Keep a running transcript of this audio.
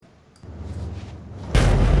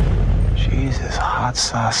Jesus, hot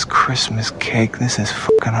sauce Christmas cake. This is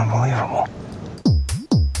fucking unbelievable.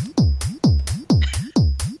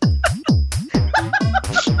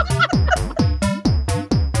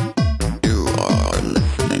 You are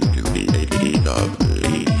listening to the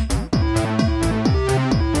AWE.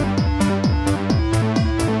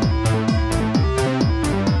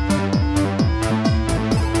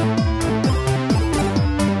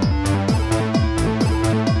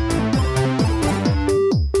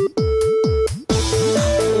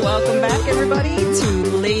 Welcome back, everybody, to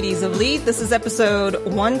Ladies of Lead. This is episode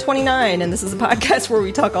 129, and this is a podcast where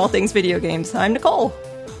we talk all things video games. I'm Nicole.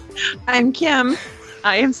 I'm Kim.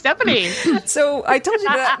 I am Stephanie. So I told you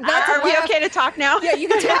that. Are we okay to talk now? Yeah, you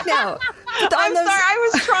can talk now. I'm sorry, I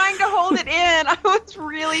was trying to hold it in. I was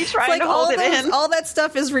really trying to hold it in. All that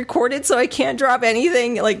stuff is recorded, so I can't drop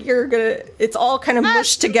anything. Like, it's all kind of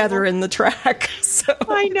mushed together in the track. So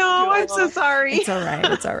I know. I'm so sorry. It's all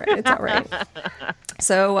right. It's all right. It's all right.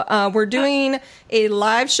 So we're doing a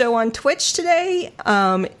live show on Twitch today.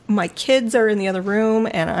 My kids are in the other room,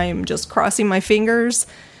 and I'm just crossing my fingers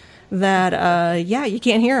that, you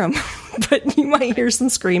can't hear them. But you might hear some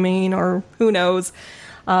screaming, or who knows.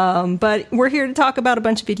 But we're here to talk about a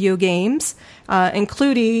bunch of video games,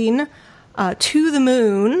 including To the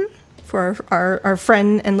Moon, for our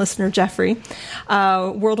friend and listener Jeffrey,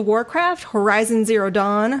 World of Warcraft, Horizon Zero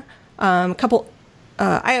Dawn, a couple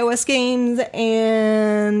iOS games,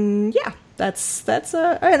 and yeah, that's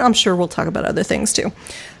and I'm sure we'll talk about other things too.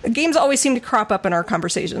 Games always seem to crop up in our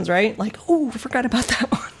conversations, right? Like, oh, I forgot about that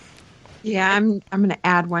one. Yeah, I'm going to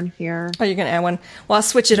add one here. Oh, you're going to add one? Well, I'll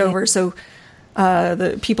switch it over so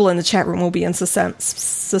the people in the chat room will be in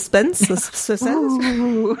suspense. Because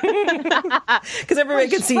everybody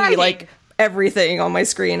can see like everything on my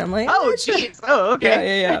screen. I'm like, Oh, jeez. Oh,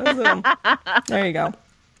 okay. Yeah. So, there you go.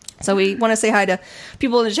 So we want to say hi to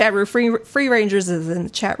people in the chat room. Free Rangers is in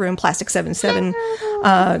the chat room. Plastic77,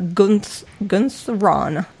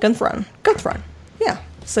 Gunthron. Yeah.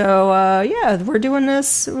 So we're doing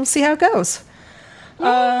this. We'll see how it goes.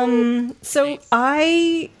 So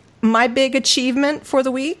my big achievement for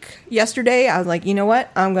the week yesterday, I was like, you know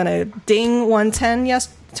what? I'm gonna ding 110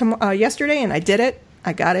 yesterday, and I did it.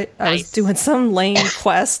 I got it. I was doing some lame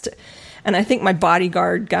quest, and I think my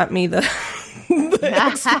bodyguard got me the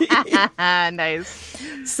XP. Nice.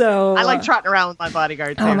 So I like trotting around with my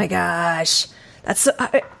bodyguard too. Oh my gosh, that's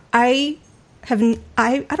I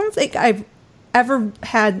don't think I've ever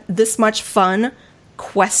had this much fun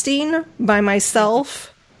questing by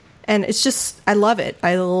myself, and it's just I love it.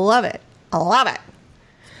 You're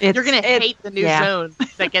gonna hate the new zone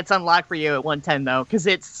that gets unlocked for you at 110 though, because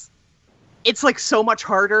it's like so much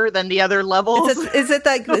harder than the other levels. Is it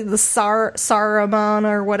like the Saruman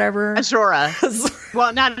or whatever? Azura.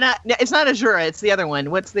 Well, it's not Azura. It's the other one.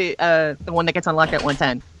 What's the one that gets unlocked at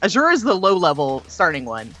 110? Azura is the low level starting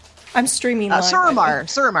one. I'm streaming live.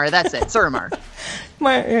 Suramar, that's it. Suramar.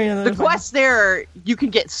 The quest there, you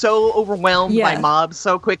can get so overwhelmed by mobs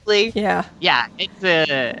so quickly. Yeah. Yeah. It's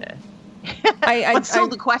but still,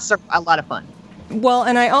 the quests are a lot of fun. Well,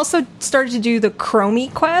 and I also started to do the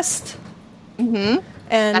Chromie quest. Mm-hmm.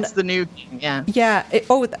 And that's the new thing, yeah. Yeah.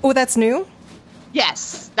 That's new?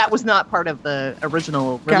 Yes. That was not part of the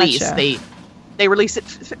original release. Gotcha. They released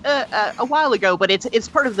it a while ago, but it's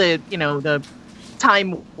part of the, the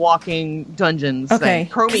time walking dungeons. Okay.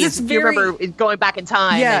 Chromie is, you remember going back in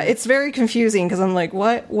time. Yeah, it's very confusing because I'm like,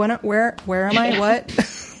 what? Where am I? What?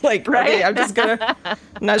 Like, right? Okay,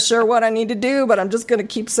 not sure what I need to do, but I'm just going to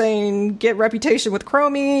keep saying get reputation with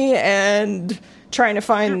Chromie and trying to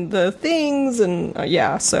find the things. And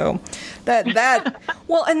so that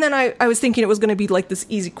well, and then I was thinking it was going to be like this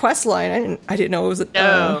easy quest line. I didn't know it was an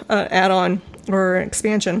add-on or an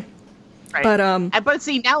expansion. Right. But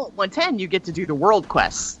see, now at 110 you get to do the world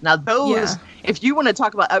quests. Now those, if you want to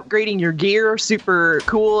talk about upgrading your gear super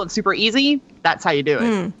cool and super easy, that's how you do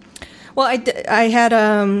it. Well, I had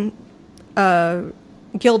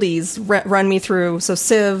guildies run me through. So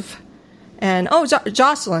Civ and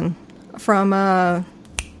Jocelyn from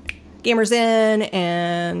Gamers Inn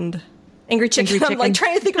and Angry Chicken. I'm like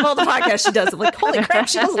trying to think of all the podcasts she does. I'm like, holy crap,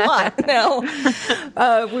 she does a lot. No,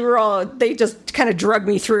 they just kind of drug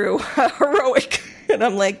me through heroic. And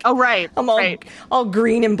I'm like, oh, right. I'm all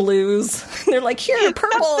green and blues. And they're like, here are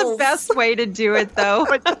purples. That's the best way to do it, though.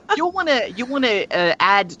 But you'll want to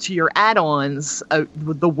add to your add-ons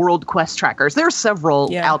the world quest trackers. There are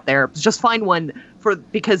several out there. Just find one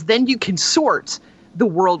because then you can sort the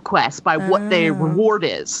world quest by what the reward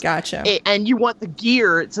is. Gotcha. And you want the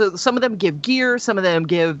gear. So some of them give gear. Some of them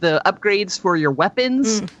give the upgrades for your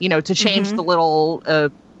weapons. To change the little,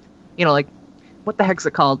 like what the heck's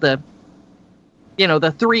it called?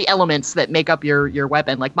 the 3 elements that make up your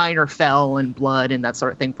weapon. Like mine are Fel and Blood and that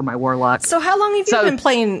sort of thing for my Warlock. So how long have you been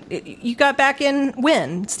playing? You got back in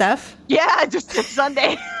when, Steph? Yeah, just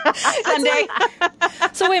Sunday. Sunday.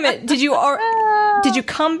 So wait a minute. Did you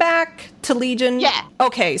come back to Legion? Yeah.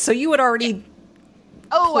 Okay, so you had already.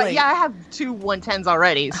 I have 2 110s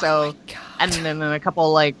already. So, my God. And then a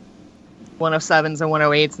couple like 107s and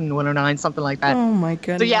 108s and 109s, something like that. Oh my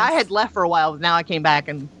goodness. So yeah, I had left for a while. Now I came back,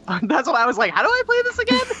 and that's why I was like, "How do I play this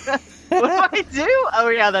again? What do I do?" Oh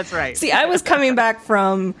yeah, that's right. See, I was coming back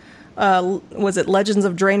from, was it Legends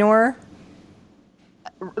of Draenor?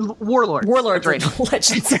 Warlord of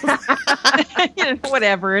Legends.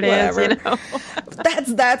 Whatever it is.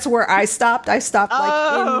 That's where I stopped. I stopped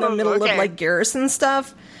in the middle of like garrison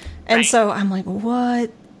stuff, and so I'm like,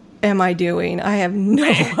 what am I doing? I have no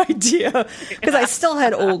idea, because I still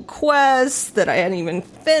had old quests that I hadn't even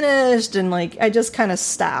finished, and like I just kind of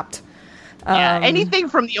stopped. Yeah, anything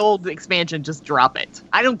from the old expansion, just drop it.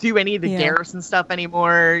 I don't do any of the garrison stuff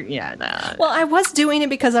anymore. Yeah, nah. Well, I was doing it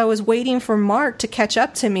because I was waiting for Mark to catch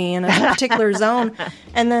up to me in a particular zone,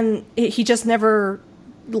 and then he just never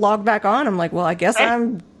logged back on. I'm like, well, I guess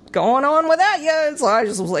I'm going on without you. So I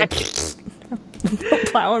just was like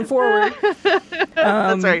plowing forward.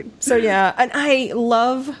 That's right. So yeah, and I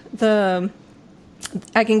love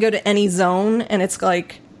I can go to any zone, and it's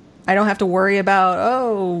like I don't have to worry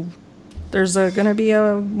about, there's going to be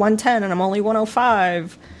a 110 and I'm only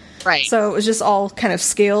 105. Right. So it was just all kind of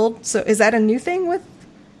scaled. So is that a new thing with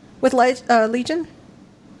Legion?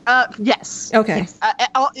 Yes. Okay.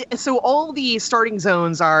 Yes. So all the starting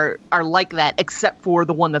zones are like that, except for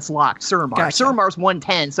the one that's locked, Suramar. Gotcha. Suramar's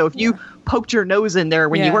 110. So if you poked your nose in there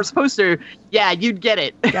when you weren't supposed to, you'd get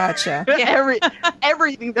it. Gotcha.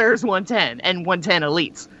 Everything there is 110 and 110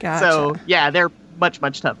 elites. Gotcha. So they're much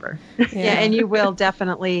tougher. Yeah, and you will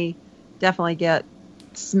definitely get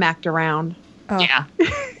smacked around. Oh, yeah.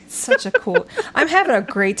 Such a cool. I'm having a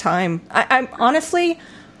great time. I'm honestly,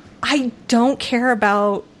 I don't care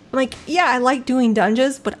about, like, I like doing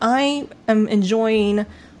dungeons, but I am enjoying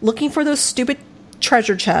looking for those stupid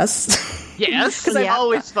treasure chests. Yes, because it's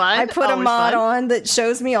always fun. I put a mod on that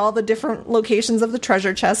shows me all the different locations of the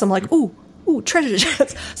treasure chests. I'm like, ooh, treasure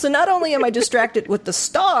chests. So not only am I distracted with the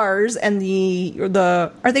stars and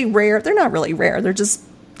the are they rare? They're not really rare. They're just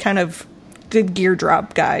kind of good gear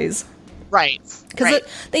drop guys. Right. Because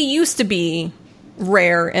they used to be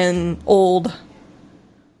rare in old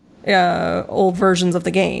versions of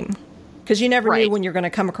the game. Because you never knew when you're going to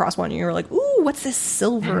come across one. You were like, ooh, what's this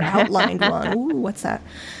silver outlined one? Ooh, what's that?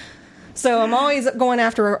 So I'm always going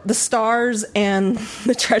after the stars and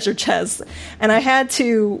the treasure chests. And I had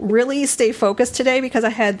to really stay focused today because I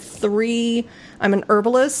had 3... I'm an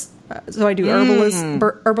herbalist. So I do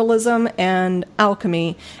herbalism and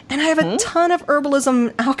alchemy. And I have a ton of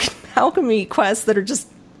herbalism alchemy quests that are just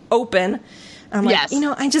open. And I'm like,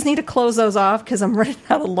 I just need to close those off because I'm running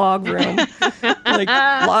out of log room. Like,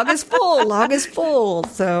 log is full.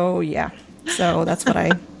 So, yeah. So that's what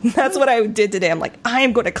I did today. I'm like, I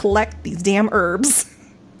am going to collect these damn herbs.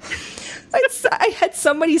 I had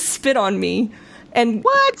somebody spit on me and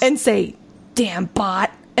say, damn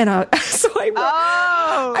bot. And so I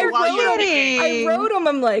wrote him.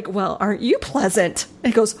 I'm like, well, aren't you pleasant?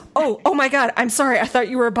 And he goes, oh my God, I'm sorry. I thought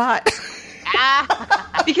you were a bot.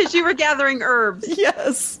 Because you were gathering herbs.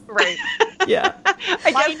 Yes. Right. Yeah.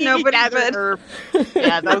 I guess nobody would.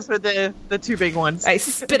 Yeah, those were the 2 big ones. I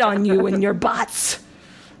spit on you and your bots.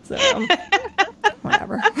 So,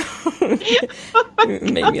 whatever. It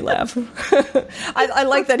made me laugh. I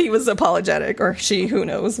like that he was apologetic, or she, who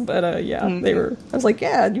knows. But they were. I was like,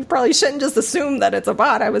 you probably shouldn't just assume that it's a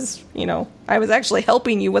bot. I was actually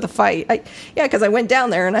helping you with a fight. Because I went down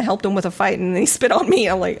there and I helped him with a fight, and he spit on me.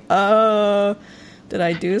 I'm like, did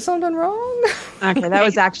I do something wrong? Okay, that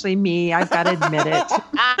was actually me. I've got to admit it.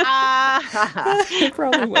 It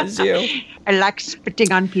probably was you. I like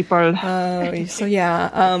spitting on people. So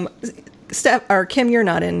yeah, Steph or Kim, you're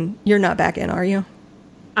not back in, are you?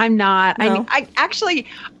 I'm not. No? I mean,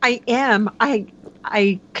 I am.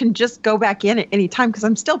 I can just go back in at any time because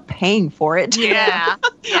I'm still paying for it. Yeah.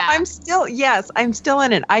 I'm still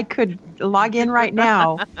in it. I could log in right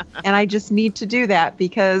now, and I just need to do that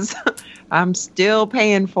because I'm still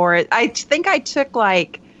paying for it. I think I took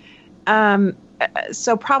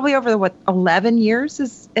so probably over 11 years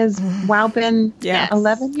is WoW been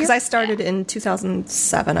 11 years? Because I started in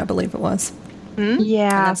 2007, I believe it was.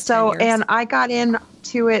 Yeah. So, and I got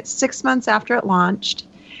into it 6 months after it launched.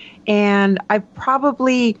 And I've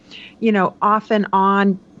probably, off and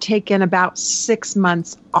on taken about 6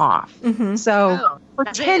 months off. Mm-hmm. So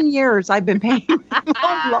For 10 years, I've been paying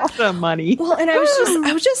a lot of money. Well, and I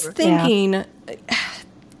was just thinking,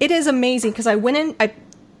 it is amazing because I went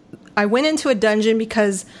into a dungeon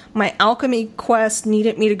because my alchemy quest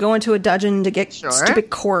needed me to go into a dungeon to get stupid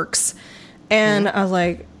quirks, and I was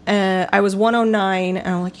like, I was 109, and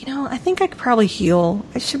I'm like, I think I could probably heal.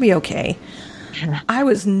 I should be okay. I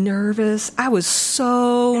was nervous. I was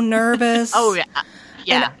so nervous. Oh yeah.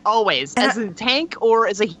 Yeah, always. As a tank or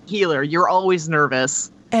as a healer, you're always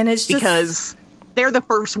nervous. And it's just because they're the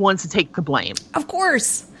first ones to take the blame. Of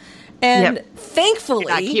course. And thankfully,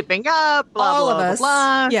 you're not keeping up, blah, all blah, of us,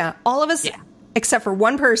 blah, blah. Yeah, all of us, except for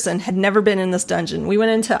one person, had never been in this dungeon. We went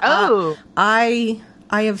into, I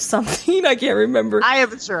have something, I can't remember. I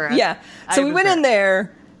have insurance. Yeah. So we went in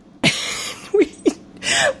there, we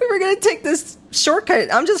were going to take this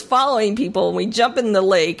shortcut. I'm just following people, and we jump in the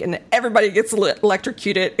lake, and everybody gets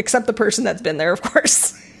electrocuted, except the person that's been there, of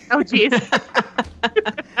course. Oh, jeez.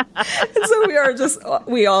 And so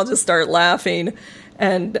we all just start laughing,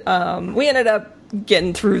 and we ended up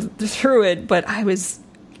getting through it. But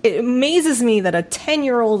it amazes me that a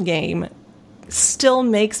 10-year-old game still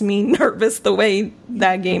makes me nervous the way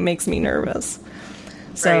that game makes me nervous.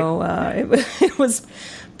 So it was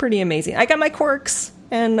pretty amazing. I got my quirks,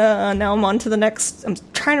 and now I'm on to the next. I'm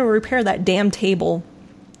trying to repair that damn table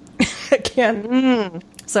again.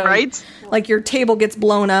 So, like, your table gets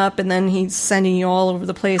blown up, and then he's sending you all over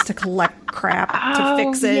the place to collect crap to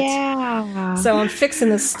fix it. Yeah. So I'm fixing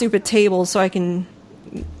this stupid table so I can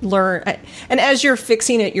learn. And as you're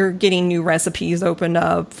fixing it, you're getting new recipes opened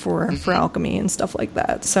up for alchemy and stuff like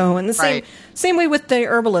that. So, and the same way with the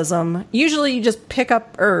herbalism. Usually you just pick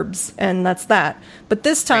up herbs, and that's that. But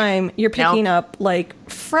this time, you're picking up, like,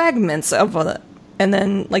 fragments of it. And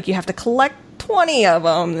then, like, you have to collect 20 of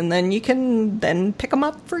them, and then you can then pick them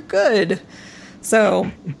up for good. So,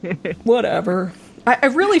 whatever. I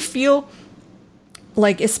really feel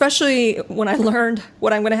like, especially when I learned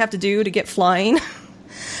what I'm going to have to do to get flying.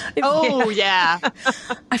 Yeah.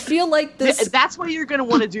 I feel like this. That's why you're going to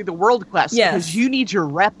want to do the world quest, because you need your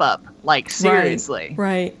rep up, like, seriously.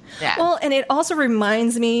 Right. Yeah. Well, and it also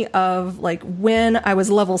reminds me of, like, when I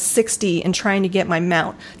was level 60 and trying to get my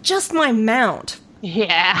mount. Just my mount.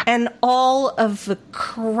 Yeah. And all of the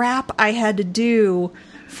crap I had to do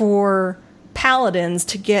for paladins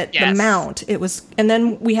to get the mount. And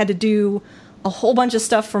then we had to do a whole bunch of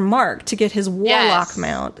stuff for Mark to get his warlock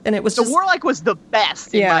mount. And it was the warlock was the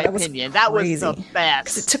best, in my opinion. That was the best.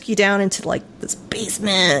 'Cause it took you down into, like, this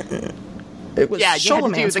basement, and it was you had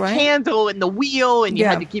to do the candle and the wheel, and you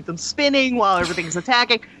had to keep them spinning while everything's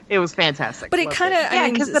attacking. It was fantastic. But it kind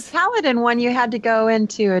of, because the paladin one, you had to go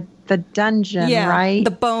into the dungeon, right?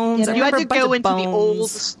 The bones. You had to go into the old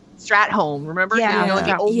Strat home, remember? Yeah.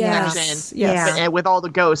 The old section with all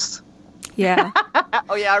the ghosts. Yeah.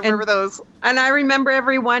 Oh, yeah, I remember those. And I remember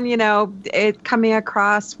everyone, it coming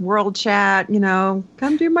across World Chat,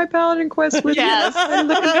 come do my paladin quest with me. I'm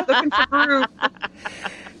looking for group.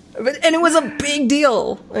 And it was a big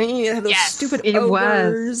deal. I mean, you had those stupid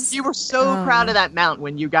ogres. You were so proud of that mount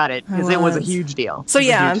when you got it, because it was a huge deal. So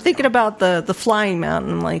I'm thinking about the flying mount,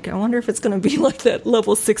 and I'm like, I wonder if it's going to be like that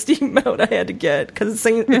level 60 mount I had to get, because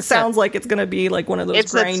it sounds like it's going to be like one of those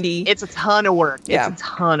grindy. It's a ton of work. Yeah. It's a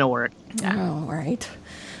ton of work. Yeah. Oh, right.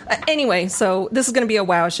 Anyway, so this is going to be a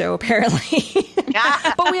WoW show, apparently.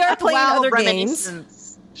 But we are playing other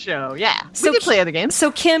games. Show, yeah. We did play other games.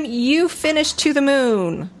 So, Kim, you finished To the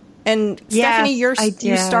Moon. And Stephanie,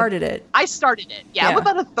 you started it. I started it. Yeah, I'm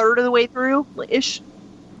about a third of the way through-ish.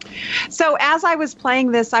 So as I was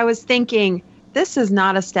playing this, I was thinking, this is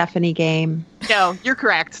not a Stephanie game. No, you're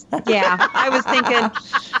correct. Yeah, I was thinking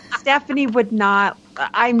Stephanie would not.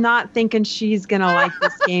 I'm not thinking she's going to like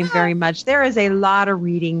this game very much. There is a lot of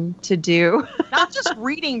reading to do. Not just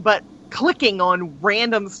reading, but clicking on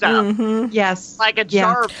random stuff. Mm-hmm. Yes. Like a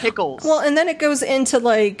jar of pickles. Well, and then it goes into,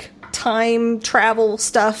 like, time travel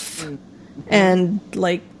stuff and,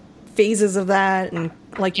 like, phases of that, and,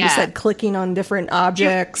 like you said, clicking on different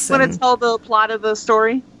objects. You want to tell the plot of the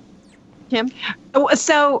story, Kim?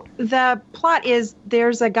 So the plot is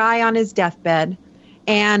there's a guy on his deathbed,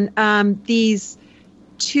 and these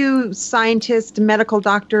two scientists, medical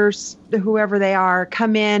doctors, whoever they are,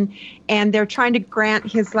 come in, and they're trying to grant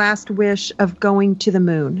his last wish of going to the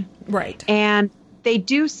moon. Right. And they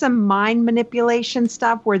do some mind manipulation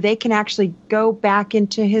stuff where they can actually go back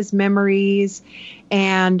into his memories,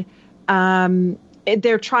 and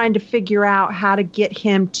they're trying to figure out how to get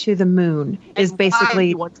him to the moon. Is basically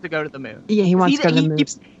he wants to go to the moon. Yeah, he wants to go to the moon.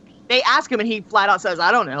 they ask him, and he flat out says,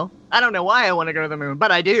 "I don't know. I don't know why I want to go to the moon,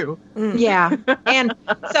 but I do." Yeah. And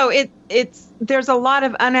so there's a lot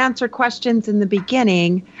of unanswered questions in the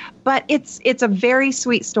beginning, but it's a very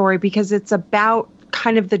sweet story because it's about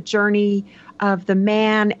kind of the journey of the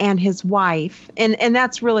man and his wife. And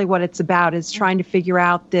that's really what it's about, is trying to figure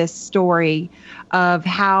out this story of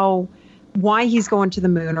why he's going to the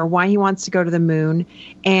moon, or why he wants to go to the moon,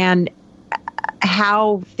 and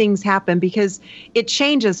how things happen, because it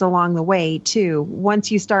changes along the way too. Once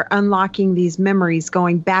you start unlocking these memories,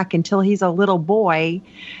 going back until he's a little boy,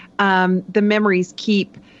 the memories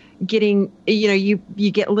keep getting, you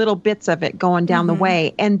get little bits of it going down the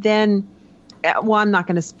way. And then, well, I'm not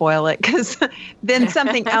going to spoil it, because then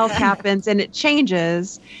something else happens and it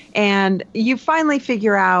changes, and you finally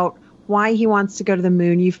figure out why he wants to go to the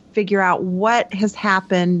moon. You figure out what has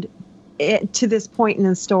happened to this point in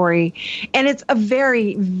the story. And it's a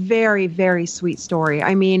very, very, very sweet story.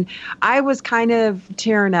 I mean, I was kind of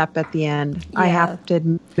tearing up at the end. Yeah. I have to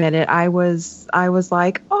admit it. I was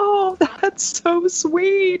like, oh, that's so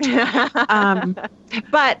sweet.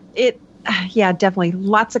 But definitely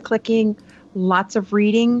lots of clicking, lots of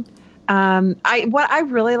reading. What I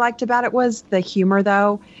really liked about it was the humor,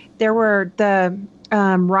 though. There were the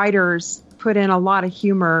writers put in a lot of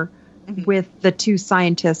humor with the two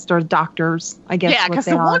scientists, or doctors, I guess. Yeah, because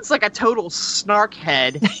the one's like a total snark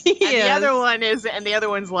head, and the other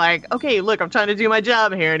one's like, okay, look, I'm trying to do my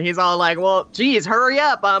job here, and he's all like, well, geez, hurry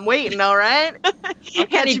up, I'm waiting, all right?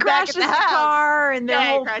 And he crashes the car, and the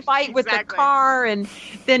whole fight with the car, and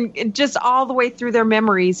then just all the way through their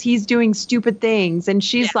memories, he's doing stupid things, and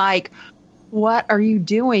she's like, what are you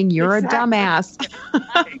doing? You're a dumbass.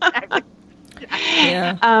 Exactly.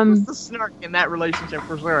 Yeah. It's the snark in that relationship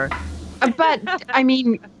for sure. But I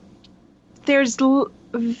mean, there's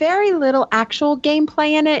very little actual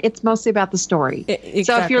gameplay in it. It's mostly about the story. Exactly.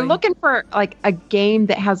 So if you're looking for like a game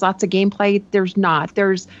that has lots of gameplay, there's not.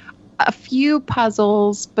 There's a few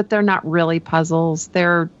puzzles, but they're not really puzzles.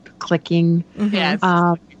 They're clicking.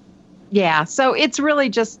 Yeah. So it's really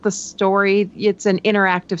just the story. It's an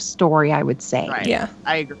interactive story, I would say. Right. Yeah.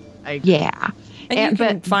 I agree. Yeah. And you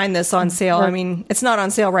can find this on sale. I mean, it's not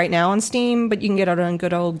on sale right now on Steam, but you can get it on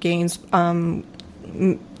Good Old Games.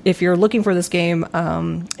 If you're looking for this game,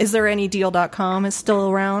 IsThereAnyDeal.com is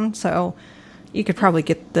still around, so you could probably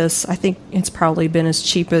get this. I think it's probably been as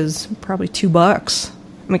cheap as probably $2. I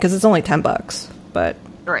mean, because it's only $10, but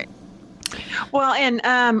right. Well, and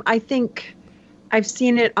I think I've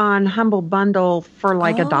seen it on Humble Bundle for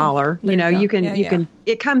like $1. You can.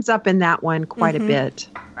 It comes up in that one quite a bit.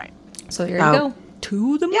 Right. So there you go.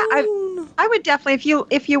 To the moon. Yeah, I would definitely,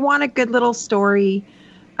 if you want a good little story,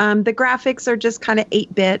 the graphics are just kind of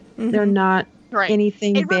 8-bit. They're not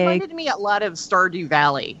anything big. It reminded me a lot of Stardew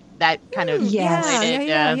Valley. That kind of Yeah.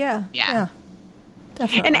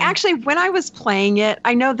 Definitely. And actually, when I was playing it,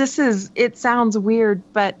 I know it sounds weird,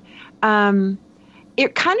 but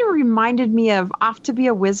it kind of reminded me of Off to Be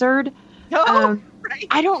a Wizard. Oh, right.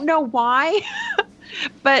 I don't know why.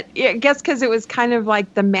 But I guess because it was kind of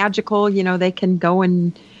like the magical, they can go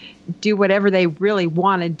and do whatever they really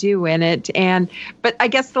want to do in it. But I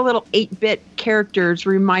guess the little 8-bit characters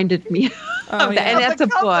reminded me of that. And that's a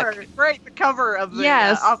book. Right, the cover of the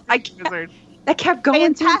Wizard. That kept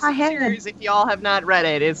going through my head. Series, if y'all have not read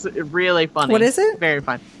it, it's really funny. What is it? Very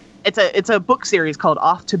fun. It's a book series called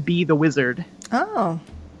Off to Be the Wizard. Oh.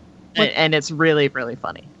 And it's really, really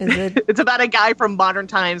funny. Is it? It's about a guy from modern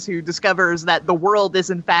times who discovers that the world is,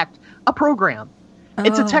 in fact, a program. Oh.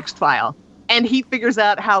 It's a text file. And he figures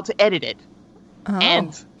out how to edit it. Oh.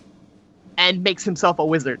 And makes himself a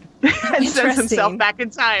wizard. And sends himself back in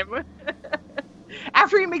time.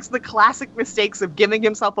 After he makes the classic mistakes of giving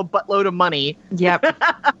himself a buttload of money. Yep.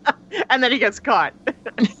 And then he gets caught.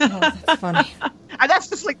 Oh, that's funny. And that's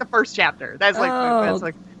just like the first chapter. That's like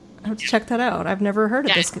I have to check that out. I've never heard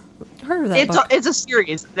of this. Heard of that book. It's a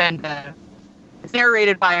series, and it's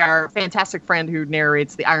narrated by our fantastic friend who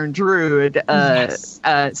narrates the Iron Druid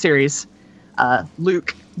series,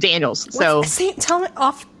 Luke Daniels. Tell me,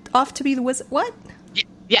 off to be the wizard. What?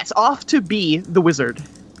 Yes, Off to Be the Wizard.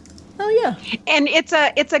 Oh yeah, and it's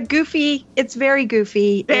a goofy. It's very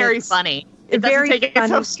goofy. Very funny. It doesn't take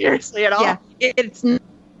itself seriously at all. Yeah, it's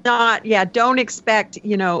not. Yeah, don't expect to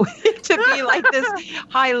be like this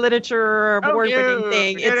high literature award-winning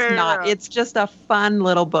thing. It's not. It's just a fun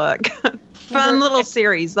little book, fun little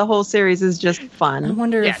series. The whole series is just fun. I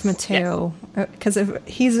wonder if Mateo, because if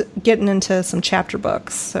he's getting into some chapter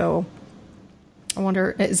books, so I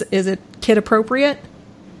wonder is it kid appropriate?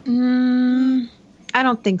 I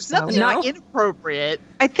don't think so. Not inappropriate.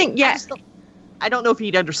 I think I don't know if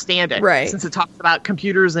he'd understand it, Right. since it talks about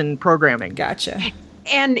computers and programming. Gotcha.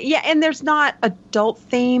 And and there's not adult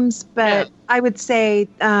themes, but I would say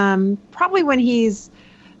probably when he's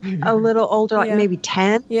a little older, like Yeah. maybe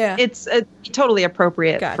 10, Yeah. it's totally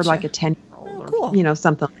appropriate Gotcha. for like a 10-year-old Oh, cool. or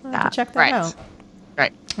something like I'll have that. to check that Right. out.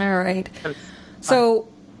 Right. All right. So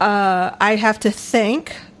I have to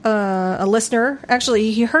thank a listener. Actually,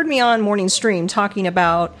 he heard me on Morning Stream talking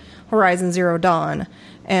about Horizon Zero Dawn,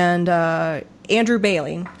 and Andrew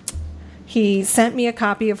Bailey. He sent me a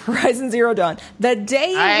copy of Horizon Zero Dawn the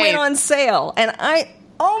day it went on sale, and I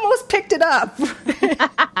almost picked it up.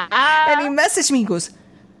 And he messaged me. He goes,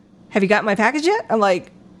 "Have you got my package yet?" I'm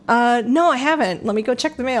like, "No, I haven't. Let me go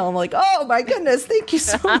check the mail." I'm like, "Oh my goodness, thank you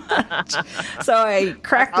so much." So I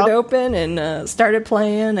cracked it open and started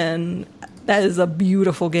playing, and that is a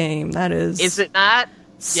beautiful game. That is. Is it not?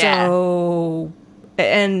 So,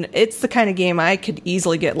 and it's the kind of game I could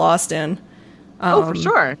easily get lost in. For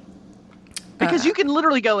sure. Because you can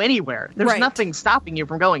literally go anywhere. There's Right. nothing stopping you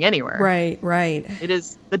from going anywhere. Right. It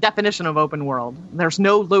is the definition of open world. There's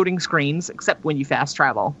no loading screens except when you fast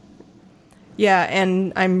travel. Yeah,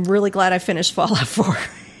 and I'm really glad I finished Fallout 4.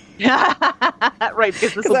 Right,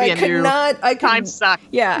 because this will be a new time suck.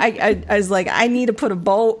 Yeah, I was like, I need to put a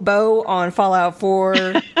bow on Fallout 4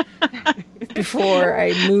 before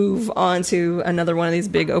I move on to another one of these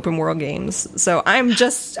big open world games. So I've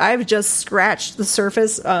just scratched the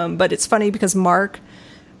surface, but it's funny because Mark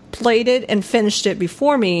played it and finished it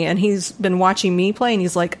before me, and he's been watching me play, and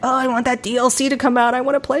he's like, "Oh, I want that DLC to come out. I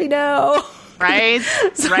want to play now." Right?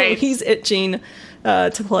 So right. he's itching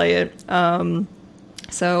to play it.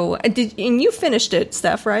 So and you finished it,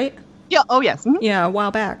 Steph, right? Yeah. Oh, yes. Mhm. Yeah, a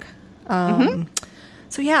while back.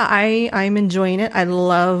 So yeah, I'm enjoying it. I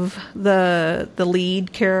love the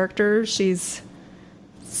lead character. She's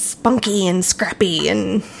spunky and scrappy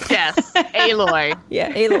and Yes. Aloy.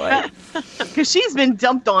 yeah, Aloy. Because she's been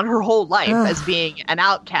dumped on her whole life as being an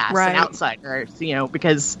outcast, Right. an outsider,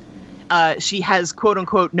 because she has, quote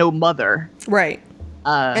unquote, no mother. Right.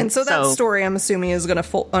 And so that so- story, I'm assuming, is going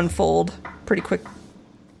to unfold pretty quick.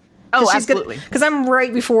 Oh, absolutely. Because I'm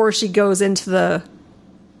right before she goes into the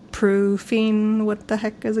proofing. What the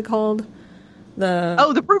heck is it called?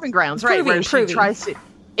 The proving grounds, right? Where she Proving. tries to.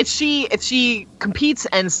 If she competes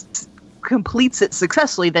and completes it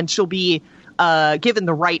successfully, then she'll be given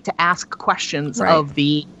the right to ask questions Right. of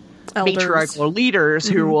the Elders. matriarchal leaders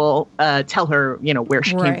who will tell her, where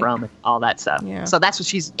she Right. came from and all that stuff. Yeah. So that's what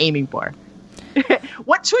she's aiming for.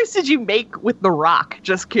 What choice did you make with the rock?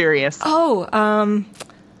 Just curious. Oh,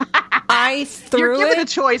 I threw You're given it.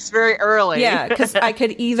 a choice very early. Yeah, because I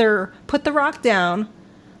could either put the rock down,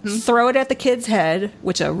 throw it at the kid's head,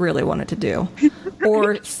 which I really wanted to do,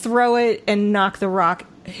 or throw it and knock the rock,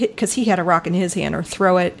 because he had a rock in his hand, or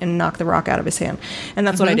throw it and knock the rock out of his hand. And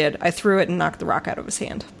that's what I did. I threw it and knocked the rock out of his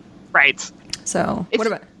hand. Right. So, If, what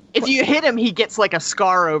about... if you hit him, he gets like a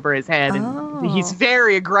scar over his head, and he's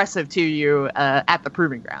very aggressive to you at the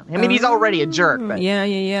proving ground. I mean, he's already a jerk, but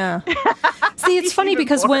Yeah. See, it's funny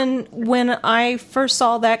because when I first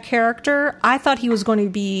saw that character, I thought he was going to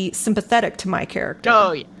be sympathetic to my character.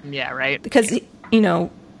 oh yeah, right. Because,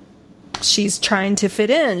 she's trying to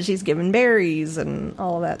fit in. She's giving berries and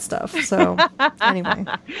all of that stuff. So, anyway.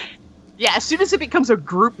 Yeah, as soon as it becomes a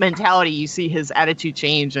group mentality, you see his attitude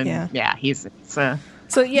change, and he's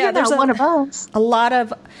So, yeah, you're there's not one of us. a lot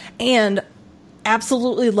of... And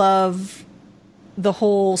absolutely love the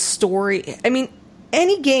whole story. I mean,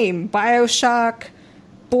 any game, BioShock,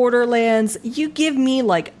 Borderlands, you give me,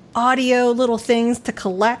 like, audio little things to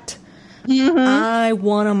collect, I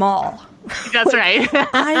want them all. That's right.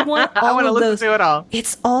 I want all I want to of listen those. to it all.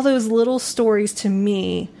 It's all those little stories to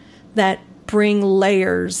me that bring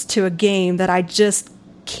layers to a game that I just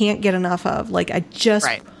can't get enough of. Like,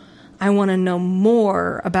 Right. I want to know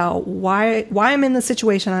more about why I'm in the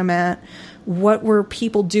situation I'm at. What were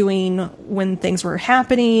people doing when things were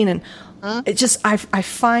happening? And it just, I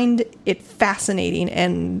find it fascinating.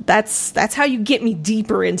 And that's how you get me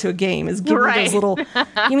deeper into a game, is give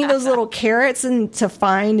me those little carrots and to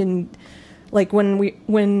find. And like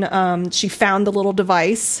when she found the little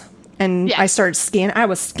device and I started scanning, I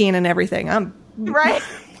was scanning everything. I'm Right.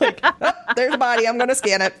 there's a body. I'm going to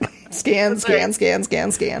scan it. Scan. So,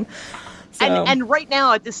 And right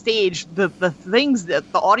now at this stage, the things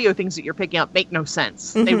that the audio things that you're picking up make no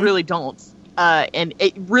sense. They really don't. And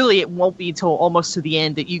it won't be till almost to the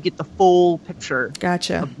end that you get the full picture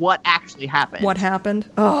gotcha. of what actually happened. What happened?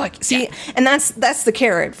 Oh, see, and that's the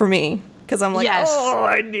carrot for me, because I'm like, Yes. oh,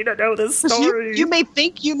 I need to know this story. You may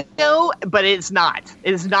think you know, but it's not.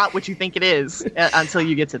 It is not what you think it is until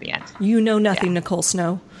you get to the end. You know nothing, Nicole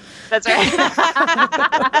Snow. That's right.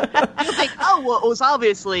 You think, oh, well, it was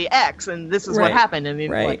obviously X, and this is what happened. And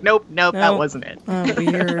you're like, nope, that wasn't it. Oh,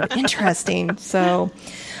 weird. Interesting. So,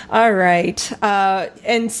 all right.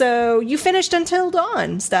 And so you finished Until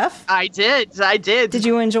Dawn, Steph. I did. Did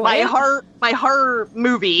you enjoy my it? My horror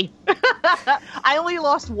movie. I only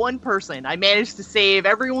lost one person. I managed to save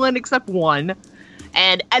everyone except one.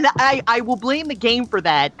 And I will blame the game for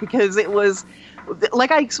that, because it was...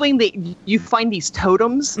 Like I explained, that you find these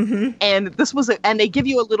totems, and this was, and they give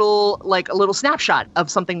you a little snapshot of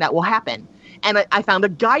something that will happen. And I found a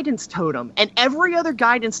guidance totem, and every other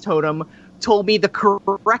guidance totem told me the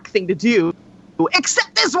correct thing to do,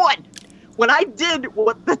 except this one. When I did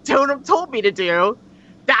what the totem told me to do,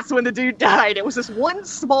 that's when the dude died. It was this one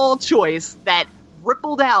small choice that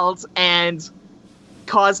rippled out and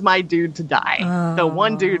caused my dude to die. The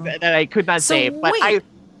one dude that I could not save. But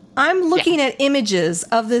I'm looking at images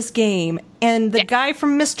of this game, and the guy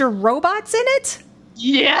from Mr. Robot's in it?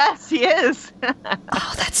 Yes, he is.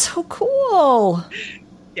 Oh, that's so cool.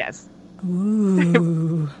 Yes.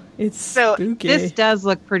 Ooh, it's so spooky. This does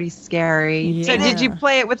look pretty scary. Yeah. So did you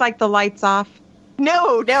play it with like the lights off?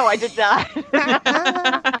 No, I did not.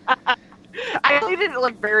 I played it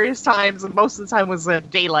like various times, and most of the time was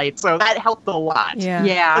daylight, so that helped a lot.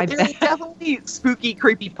 Yeah. There's definitely spooky,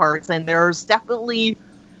 creepy parts, and there's definitely,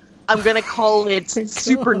 I'm going to call it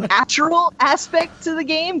supernatural aspect to the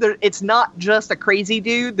game. It's not just a crazy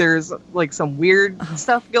dude. There's like some weird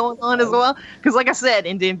stuff going on as well. Because like I said,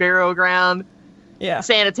 Indian burial ground,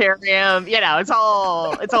 sanitarium, it's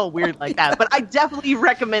all weird like that. But I definitely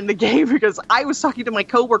recommend the game, because I was talking to my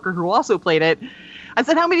coworker who also played it. I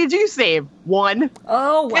said, how many did you save? One.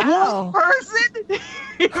 Oh, wow. One person?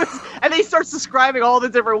 And they start describing all the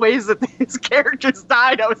different ways that his characters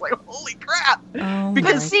died. I was like, holy crap. Oh,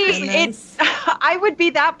 because I would be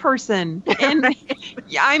that person. And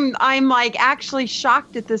I'm like actually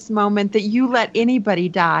shocked at this moment that you let anybody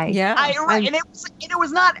die. Yeah. And it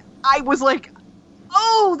was not, I was like,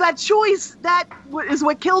 oh, that choice, that is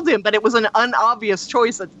what killed him. But it was an unobvious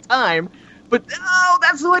choice at the time. But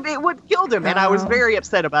that's what killed him, and I was very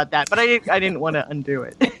upset about that. But I didn't want to undo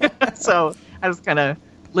it, so I just kind of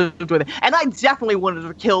lived with it. And I definitely wanted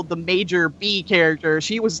to kill the major B character.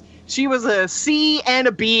 She was a C and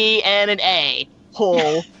a B and an A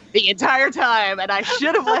hole the entire time, and I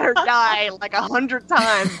should have let her die like 100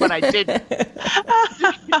 times, but I didn't.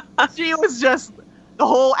 She was just the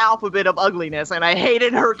whole alphabet of ugliness, and I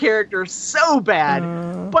hated her character so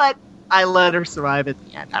bad, but I let her survive at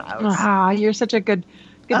the end. You're such a good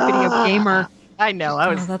video gamer. I know.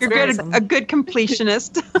 You're awesome. a good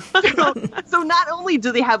completionist. So not only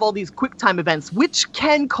do they have all these quick time events, which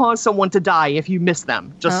can cause someone to die if you miss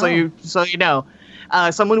them, so you know,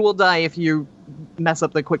 someone will die if you mess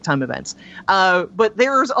up the quick time events. But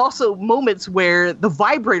there's also moments where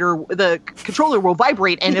the controller will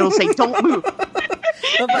vibrate, and it'll say, "Don't move."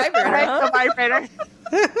 The vibrator. Right? The vibrator.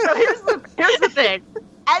 So here's the thing.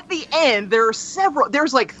 At the end,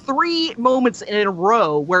 there's like 3 moments in a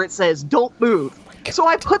row where it says, don't move. So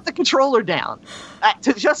I put the controller down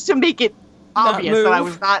just to make it obvious that I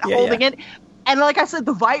was not holding it. And like I said,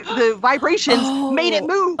 the vibrations made it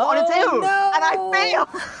move on its own. No. And I failed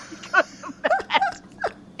because of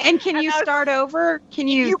that. And can you start over? Can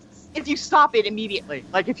you... If you stop it immediately,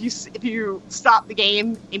 like if you stop the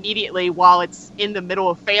game immediately while it's in the middle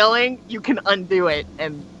of failing, you can undo it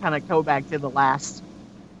and kind of go back to the last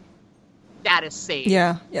status save.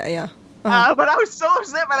 Yeah. But I was so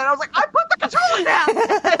upset by that. I was like, I put the controller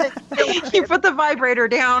down. You put the vibrator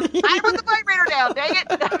down. I put the vibrator down. Dang it!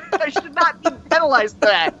 I should not be penalized for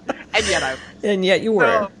that. And yet you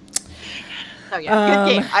were. So yeah,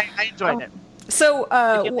 good game. I enjoyed it. So,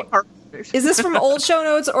 is this from old show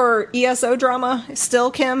notes or ESO drama still,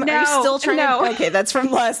 Kim? No, are you still trying to... Okay, that's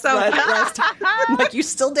from last time. Like, you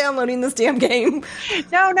still downloading this damn game?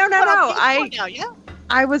 No.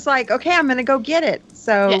 I was like, okay, I'm going to go get it.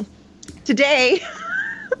 So today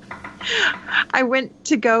I went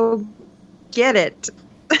to go get it.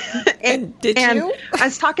 and did you? I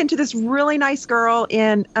was talking to this really nice girl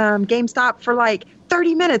in GameStop for like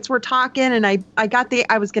 30 minutes. We're talking, and I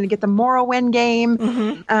was going to get the Morrowind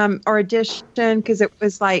game or edition, because it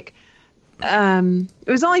was like it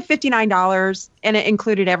was only $59 and it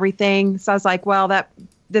included everything. So I was like, well,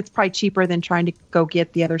 that's probably cheaper than trying to go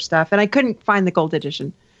get the other stuff. And I couldn't find the gold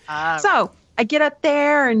edition. So I get up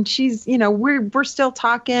there and she's, we're still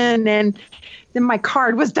talking, and then my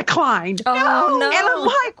card was declined. Oh, no. And I'm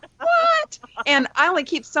like, what? And I only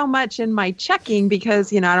keep so much in my checking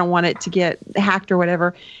because, I don't want it to get hacked or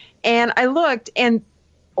whatever. And I looked, and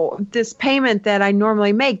this payment that I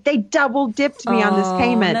normally make, they double dipped me on this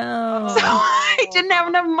payment. No. So I didn't have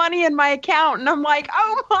enough money in my account. And I'm like,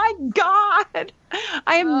 oh my God,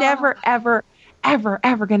 I am never, ever, ever,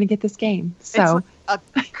 ever going to get this game. So it's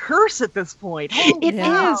a curse at this point. It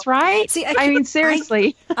is, right? See, I mean,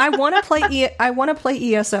 seriously. I want to play. I want to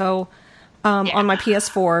play ESO on my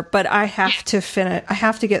PS4, but I have to finish. I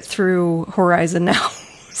have to get through Horizon now.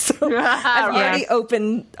 So I've already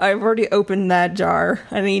opened that jar.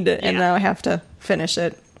 I need to, and now I have to finish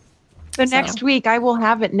it. So next week, I will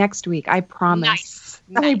have it next week. I promise.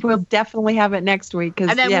 Nice. I will definitely have it next week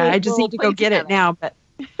because I just need to go get it now. But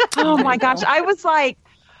oh my gosh, I was like,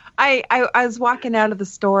 I was walking out of the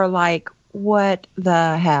store like, what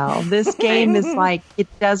the hell? This game is like, it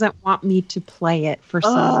doesn't want me to play it for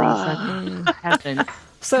some reason. Heaven.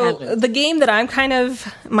 So the game that I'm kind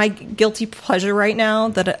of my guilty pleasure right now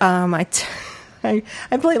that I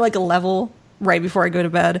play like a level right before I go to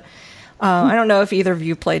bed. I don't know if either of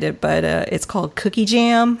you played it, but it's called Cookie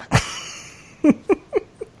Jam.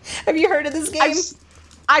 Have you heard of this game?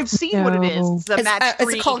 I've seen what it is.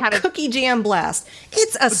 It's called Cookie Jam Blast.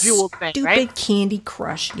 It's a stupid Candy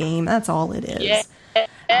Crush game. That's all it is.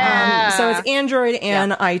 Yeah. So it's Android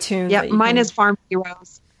and iTunes. Yeah, mine is Farm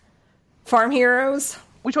Heroes. Farm Heroes?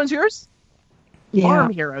 Which one's yours? Yeah.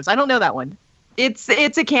 Farm Heroes. I don't know that one. It's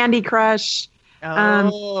a Candy Crush.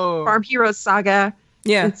 Farm Heroes Saga.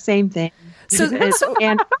 Yeah. It's the same thing.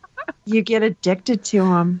 And you get addicted to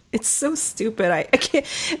them. It's so stupid. I can't.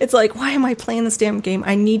 It's like, why am I playing this damn game?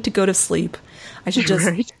 I need to go to sleep. I should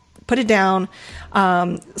just put it down.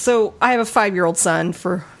 So I have a 5-year-old son,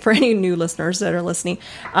 for any new listeners that are listening,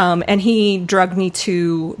 and he drugged me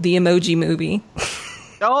to the Emoji Movie.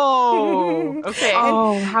 Oh, okay.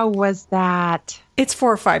 Oh, how was that? It's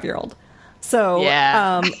for a 5-year-old. So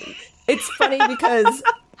it's funny because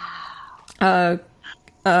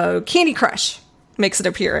Candy Crush makes an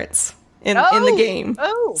appearance in the game.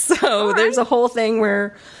 Oh, so there's a whole thing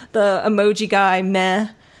where the emoji guy, Meh,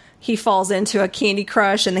 he falls into a Candy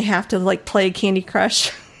Crush and they have to like play Candy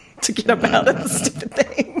Crush to get him out of the stupid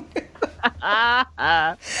thing.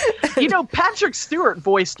 Patrick Stewart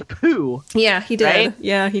voiced Pooh. Yeah, he did. Right?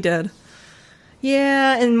 Yeah, he did.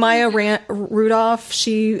 Yeah, and Maya Rudolph,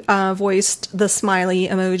 she voiced the smiley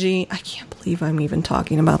emoji. I can't believe I'm even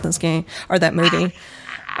talking about this game or that movie.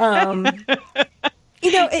 I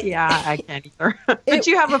can't either. But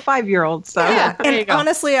you have a 5-year-old, so yeah. And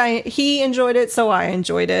honestly, he enjoyed it, so I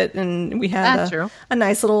enjoyed it, and we had a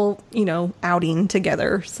nice little, outing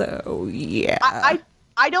together. So yeah,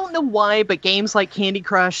 I don't know why, but games like Candy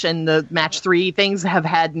Crush and the Match 3 things have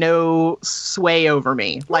had no sway over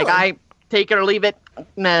me. Really? Like I take it or leave it,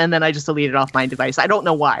 and then I just delete it off my device. I don't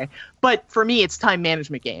know why. But for me, it's time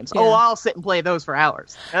management games. Yeah. Oh, I'll sit and play those for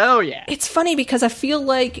hours. Oh, yeah. It's funny because I feel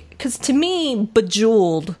like, because to me,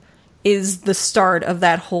 Bejeweled is the start of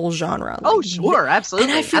that whole genre. Oh, sure,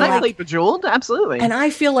 absolutely. And I played Bejeweled, absolutely. And I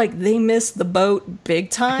feel like they missed the boat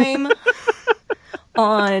big time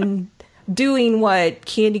on doing what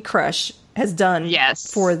Candy Crush has done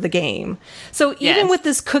for the game. So even with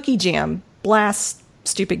this Cookie Jam Blast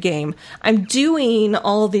stupid game, I'm doing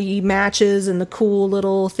all the matches and the cool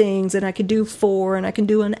little things, and I can do 4 and I can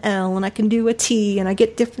do an L and I can do a T and I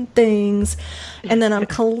get different things, and then I'm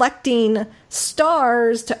collecting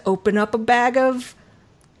stars to open up a bag of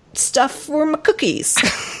stuff for my cookies.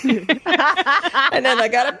 And then I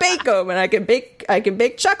gotta bake them, and I can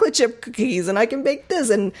bake chocolate chip cookies, and I can bake this,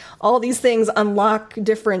 and all these things unlock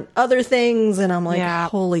different other things, and I'm like,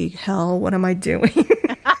 holy hell, what am I doing?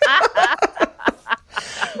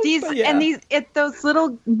 Those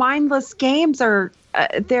little mindless games are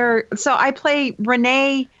they're so I play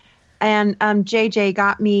Renee and JJ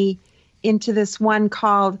got me into this one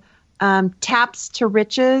called Taps to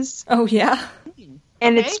Riches. Oh yeah.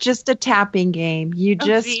 And it's just a tapping game. You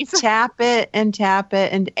just tap it and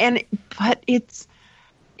but it's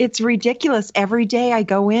ridiculous. Every day I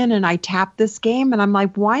go in and I tap this game and I'm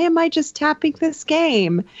like, why am I just tapping this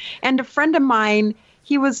game? And a friend of mine,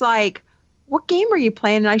 he was like, what game are you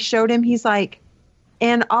playing? And I showed him, he's like,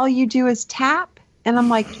 and all you do is tap? And I'm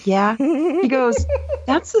like, yeah. He goes,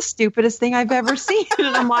 that's the stupidest thing I've ever seen. And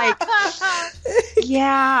I'm like,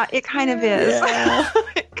 yeah, it kind of is. Yeah.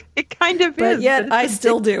 It kind of but is. Yet I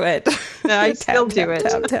still do it. I still do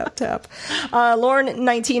it. Tap. Lauren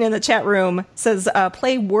 19 in the chat room says,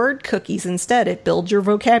 play word cookies instead. It builds your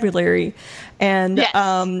vocabulary. And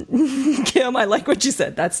Yes. Kim, I like what you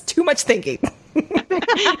said. That's too much thinking. No,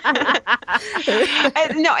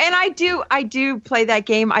 and I do play that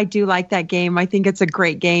game. I do like that game. I think it's a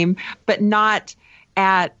great game, but not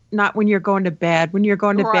when you're going to bed. When you're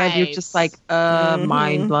going to bed, you're just like,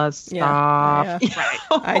 mindless stuff. Yeah.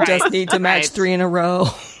 I just need to match 3 in a row.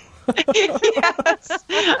 Yes.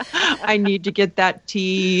 I need to get that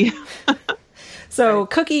tea. So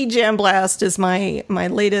Cookie Jam Blast is my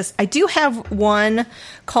latest. I do have one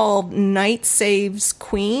called Night Saves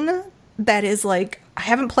Queen that is like, I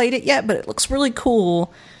haven't played it yet, but it looks really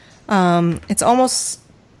cool. It looks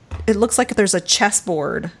like there's a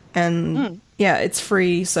chessboard, and it's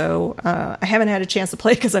free. So I haven't had a chance to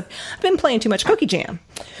play because I've been playing too much Cookie Jam.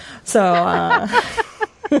 So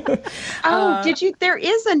did you? There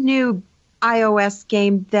is a new iOS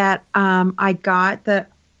game that I got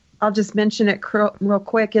that I'll just mention it real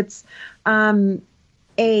quick. It's a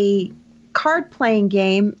card playing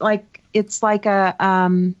game. It's like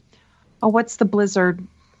a what's the Blizzard?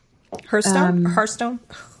 Hearthstone.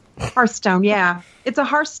 Hearthstone, yeah. It's a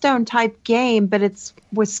Hearthstone type game, but it's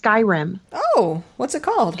with Skyrim. Oh, what's it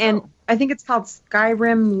called? And I think it's called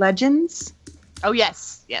Skyrim Legends. Oh,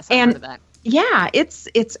 yes. I've heard of that. Yeah,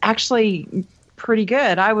 it's actually pretty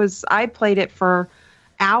good. I played it for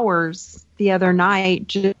hours the other night,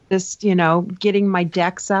 just getting my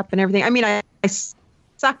decks up and everything. I mean, I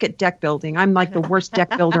suck at deck building. I'm like the worst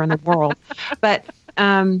deck builder in the world, but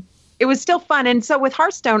it was still fun. And so with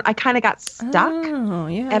Hearthstone, I kind of got stuck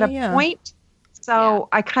at a point. So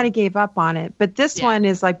I kind of gave up on it. But this one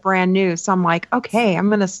is like brand new. So I'm like, okay, I'm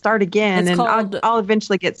going to start again. It's and I'll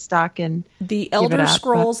eventually get stuck. And The Elder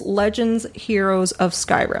Scrolls Legends Heroes of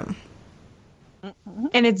Skyrim.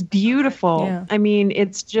 And it's beautiful. Yeah. I mean,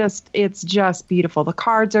 it's just beautiful. The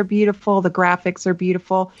cards are beautiful. The graphics are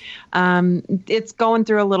beautiful. It's going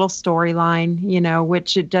through a little storyline,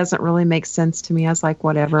 which it doesn't really make sense to me. I was like,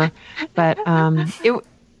 whatever. But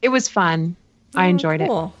it was fun. I enjoyed it.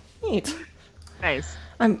 Neat. Nice.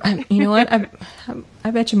 You know what? I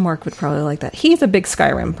bet you Mark would probably like that. He's a big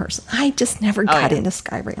Skyrim person. I just never got into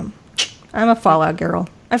Skyrim. I'm a Fallout girl.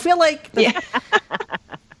 I feel like I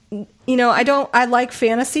like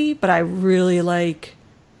fantasy, but I really like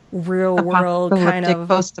real world kind of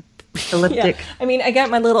post-apocalyptic. Yeah. I mean, I got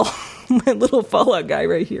my little Fallout guy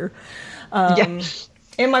right here. And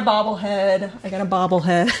my bobblehead. I got a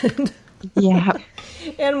bobblehead. Yeah.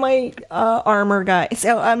 And my armor guy.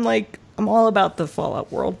 So I'm all about the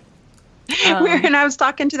Fallout world. And I was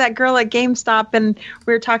talking to that girl at GameStop, and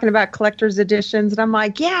we were talking about collector's editions, and I'm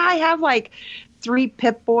like, I have like 3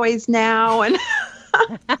 Pip-Boys now, and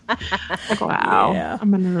wow, yeah.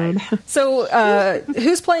 I'm a nerd. So,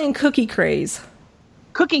 who's playing Cookie Craze?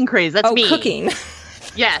 Cooking Craze, that's me. Cooking.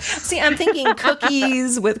 Yes. See, I'm thinking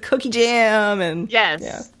cookies with cookie jam and yes.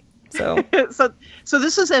 Yeah. So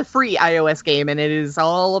this is a free iOS game, and it is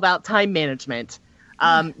all about time management.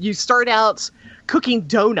 You start out cooking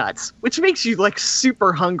donuts, which makes you like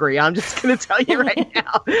super hungry. I'm just going to tell you right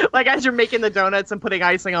now. Like as you're making the donuts and putting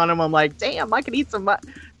icing on them, I'm like, damn, I could eat some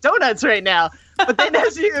donuts right now. But then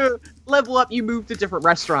as you level up, you move to different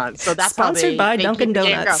restaurants. So that's sponsored by they Dunkin'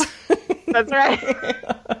 Donuts. That's right.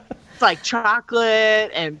 It's like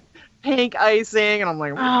chocolate and pink icing, and I'm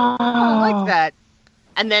like, I like that.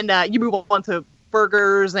 And then you move on to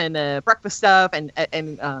burgers and breakfast stuff, and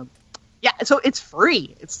so it's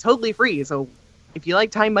free. It's totally free. So if you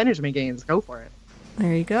like time management games, go for it.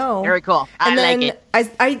 There you go. Very cool. I like it.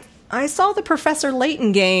 I saw the Professor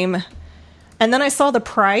Layton game, and then I saw the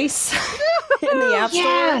price in the App Store.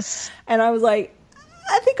 Yes. And I was like,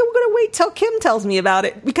 I think I'm going to wait till Kim tells me about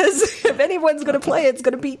it, because if anyone's going to play it, it's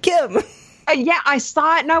going to be Kim. I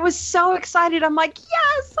saw it and I was so excited. I'm like,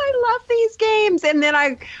 yes, I love these games. And then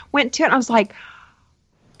I went to it and I was like,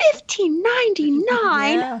 $15.99.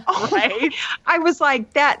 Yeah, right. I was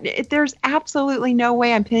like, there's absolutely no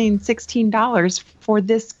way I'm paying $16 for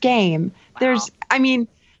this game. Wow.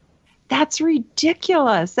 That's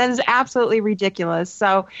ridiculous. That is absolutely ridiculous.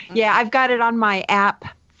 So yeah, I've got it on my app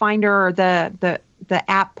finder, or the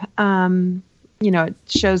app, it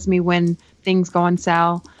shows me when things go on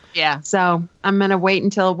sale. Yeah. So I'm going to wait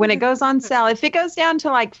until when it goes on sale. If it goes down to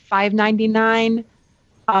like $5.99,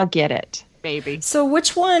 I'll get it. Maybe. So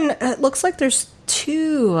which one? It looks like there's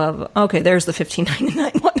 2 of. Okay, there's the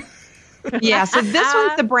 $15.99 one. Yeah. So this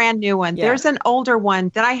one's the brand new one. Yeah. There's an older one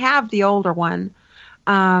that I have, the older one.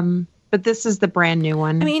 But this is the brand new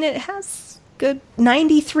one. I mean, it has good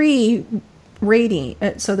 93 rating.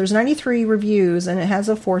 So there's 93 reviews, and it has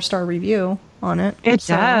a 4-star review on it. It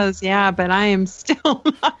does, yeah, but I am still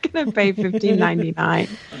not going to pay $15.99.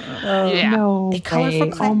 Yeah. No, A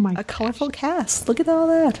colorful, oh my a colorful cast. Look at all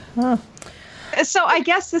that. Huh. So I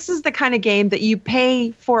guess this is the kind of game that you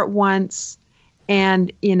pay for it once,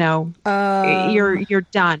 and you're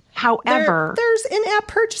done. However, there's in-app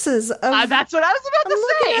purchases. Of, That's what I was about to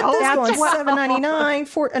say. Look at Hold this on. one, $7.99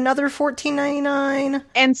 for another $14.99.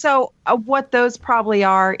 and so what those probably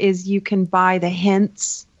are is you can buy the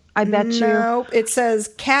hints. I bet you. Nope. It says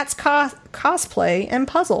Cats cosplay and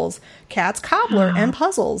puzzles, Cats cobbler and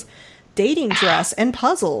puzzles, dating dress and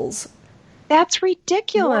puzzles, That's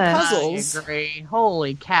ridiculous. More puzzles. I agree.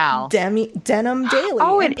 Holy cow. denim daily.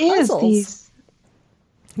 Oh, and it is puzzles. these.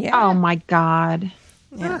 Yeah. Oh my God.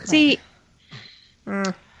 Yeah. See, I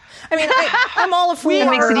mean, I'm all for It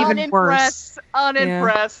makes it even worse.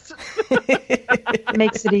 Unimpressed. it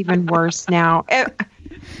makes it even worse now.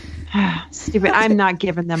 Stupid. I'm not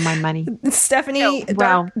giving them my money. Stephanie. No,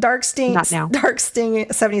 well, Dark Sting. not now. Dark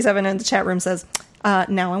Sting 77 in the chat room says,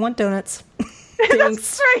 "Now I want donuts."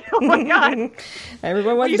 That's right. Oh my god.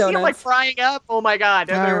 Everyone wants You see donuts. them like frying up. Oh my god.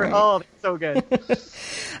 And they were, right. oh, they're so good.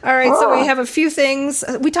 All right, so we have a few things.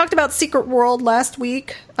 We talked about Secret World last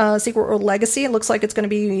week, Secret World Legacy. It looks like it's going to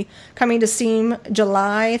be coming to Steam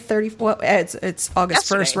July 30th. Well, it's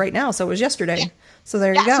August 1st right now, so it was yesterday. So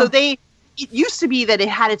there you go. So it used to be that it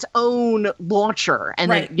had its own launcher and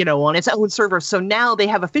Right. then, on its own server. So now they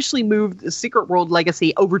have officially moved the Secret World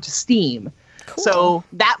Legacy over to Steam. Cool. So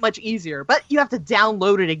that much easier. But you have to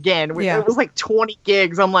download it again. Yeah. It was like 20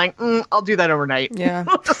 gigs. I'm like, I'll do that overnight. Yeah.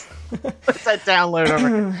 Just let that download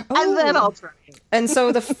overnight. And then I'll try it. And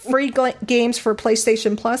so the free games for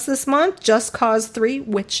PlayStation Plus this month, Just Cause 3,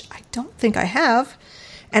 which I don't think I have,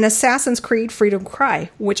 and Assassin's Creed Freedom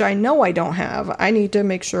Cry, which I know I don't have. I need to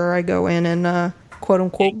make sure I go in and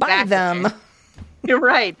quote-unquote buy them. You're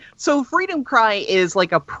right. So Freedom Cry is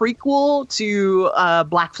like a prequel to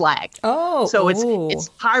Black Flag. Oh. So ooh. it's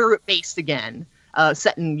pirate based again,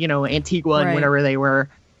 set in, Antigua and Right. whatever they were.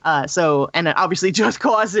 And obviously Just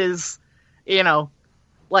Cause is,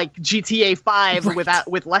 like GTA 5 Right.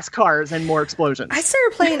 with less cars and more explosions. I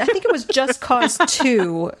started playing, I think it was Just Cause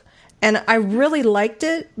 2, and I really liked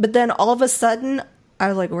it, but then all of a sudden, I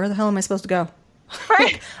was like, where the hell am I supposed to go?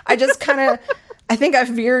 Like, I just kind of, I think I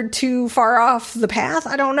veered too far off the path.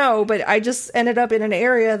 I don't know, but I just ended up in an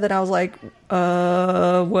area that I was like,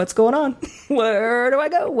 what's going on? Where do I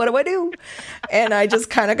go? What do I do? And I just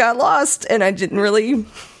kind of got lost, and I didn't really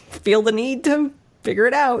feel the need to figure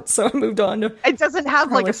it out, so I moved on to... It doesn't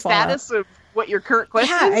have like Probably a status of what your current quest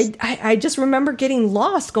Yeah, is. I just remember getting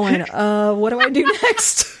lost going, what do I do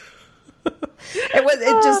next?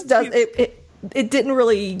 It didn't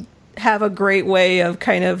really have a great way of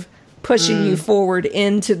kind of pushing you forward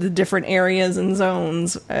into the different areas and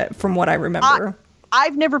zones, from what I remember.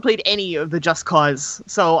 I've never played any of the Just Cause,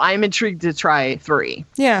 so I'm intrigued to try 3.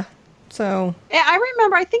 Yeah, so Yeah, I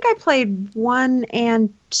remember. I think I played 1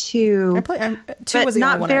 and 2, I played 2 but was the only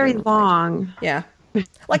not one I very remember. long. Yeah.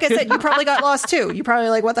 Like I said, you probably got lost too. You probably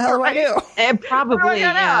like, what the hell do I do? Probably,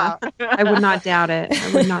 yeah. I would not doubt it.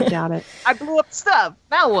 I would not doubt it. I blew up stuff.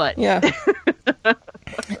 Now what? Yeah.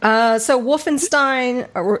 So Wolfenstein,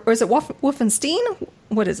 or is it Wolfenstein?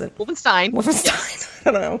 What is it? Wolfenstein. Wolfenstein.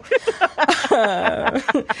 I don't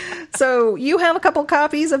know. So you have a couple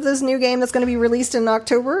copies of this new game that's going to be released in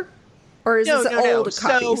October? Or is this old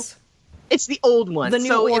copies? So it's the old one. The new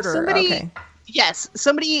so order, If somebody, okay. Yes.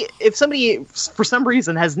 If somebody for some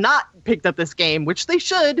reason has not picked up this game, which they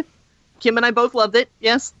should, Kim and I both loved it.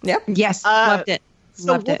 Yes. Yep. Yes, loved it.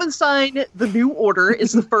 So Loved it. Wolfenstein: The New Order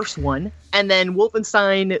is the first one, and then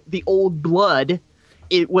Wolfenstein: The Old Blood,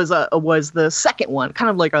 it was the second one, kind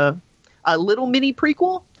of like a little mini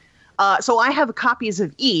prequel. So I have copies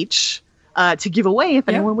of each to give away if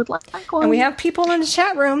anyone would like one. And we have people in the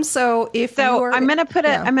chat room, so if So you're, I'm gonna put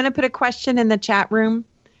a question in the chat room,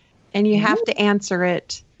 and you have to answer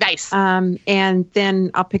it. Nice. And then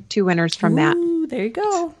I'll pick 2 winners from that. Ooh, there you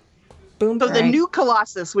go. Boom. So the Right. new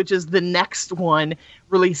Colossus, which is the next one,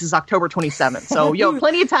 releases October 27th. So you have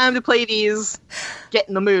plenty of time to play these. Get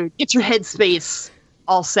in the mood. Get your headspace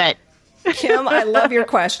all set. Kim, I love your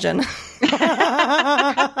question. Who's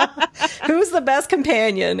the best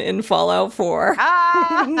companion in Fallout 4?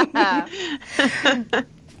 Ah!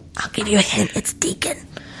 I'll give you a hint. It's Deacon.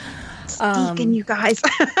 Deacon, you guys.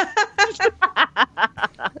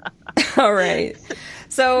 All right.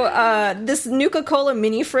 So this Nuka-Cola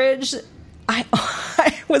mini fridge, I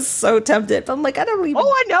was so tempted. But I'm like, I don't even.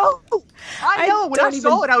 Oh, I know. I know. When I don't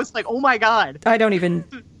saw even- it, I was like, oh my God. I don't even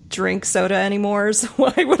drink soda anymore, so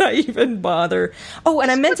why would I even bother? Oh,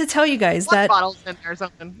 and I meant to tell you guys that bottles in there or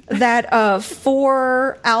something. That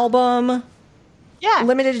 4-album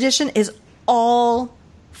limited edition is all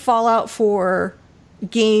Fallout 4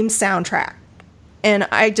 game soundtrack. And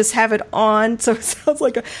I just have it on, so it sounds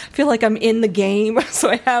like I feel like I'm in the game.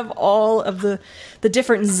 So I have all of the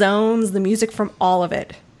different zones, the music from all of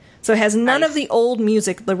it. So it has none of the old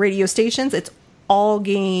music, the radio stations. It's all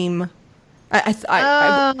game. So it's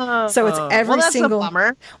every single. That's a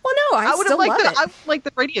bummer. Well, no, I still love it. I would like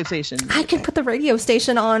the radio station. I can put the radio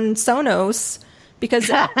station on Sonos because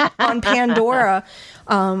on Pandora,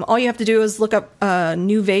 all you have to do is look up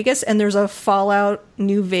New Vegas, and there's a Fallout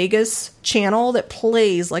New Vegas channel that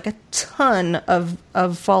plays like a ton of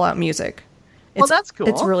Fallout music. That's cool.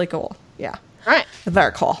 It's really cool. Yeah. Right.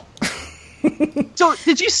 Very cool. So,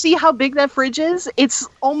 did you see how big that fridge is? It's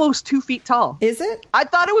almost 2 feet tall. Is it? I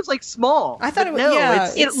thought it was like small. I thought it was. No, Yeah,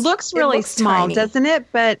 it looks really small, tiny. doesn't it?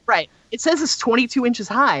 But right. It says it's 22 inches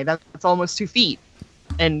high. That's almost 2 feet.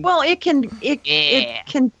 And well, it can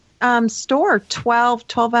store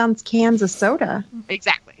 12-ounce cans of soda.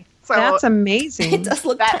 Exactly. So That's amazing. It does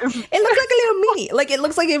look. It looks like a little mini. Like it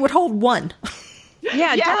looks like it would hold one.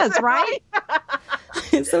 Yeah, it does, right?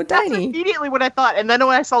 It's so That's tiny. immediately what I thought. And then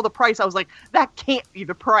when I saw the price, I was like, that can't be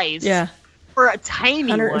the price. Yeah. For a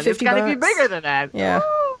tiny one. It's got to be $150. bigger than that. Yeah.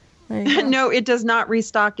 There you go. No, it does not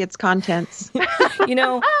restock its contents. You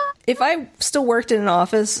know, if I still worked in an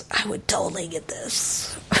office, I would totally get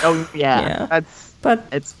this. Oh, yeah. Yeah. But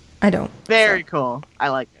It's I don't. very cool. I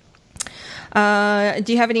like it.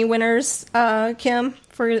 Do you have any winners, Kim?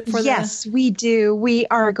 For Yes, we do. We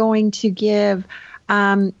are going to give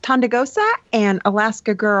Tondagosa and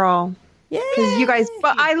Alaska Girl. Because you guys,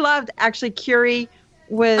 but I loved actually Curie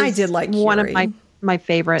was I did like one of Curie. my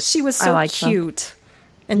favorites. She was so cute.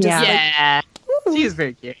 And just Yeah. She's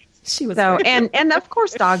very cute. she was So very and of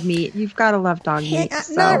course dog meat. You've got to love dog Yeah, meat.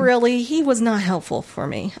 So. not really. He was not helpful for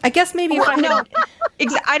me. I guess maybe if I had,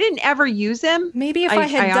 I didn't ever use him. maybe if I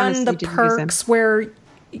had done honestly the didn't use him. perks where,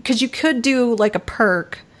 because you could do like a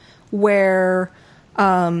perk where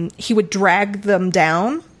he would drag them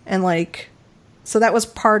down and like, so that was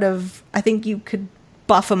part of. I think you could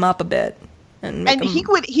buff him up a bit and make him,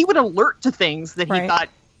 he would alert to things that he Right. thought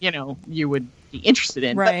you would be interested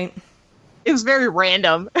in. right. But it was very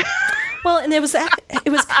random. Well, and it was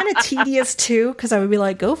kind of tedious too because I would be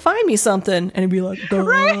like, "Go find me something," and it'd be like,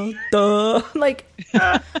 "Duh, duh," like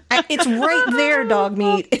it's right there, dog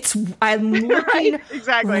meat. I'm looking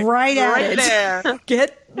exactly right at it. there.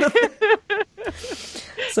 Get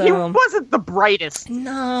so He wasn't the brightest,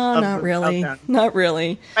 no, not really, them. not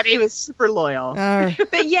really. but he was super loyal.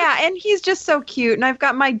 But yeah, and he's just so cute. And I've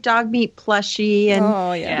got my dog meat plushie, and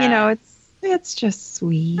Oh yeah. you know it's just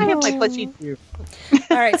sweet. I have my plushie too.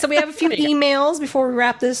 All right, so we have a few emails before we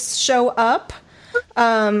wrap this show up.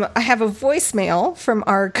 I have a voicemail from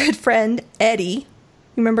our good friend Eddie.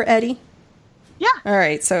 You remember Eddie? Yeah. All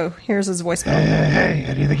right, so here's his voicemail. Hey,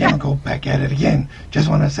 Eddie the Chemical, back at it again. Just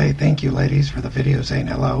want to say thank you, ladies, for the video saying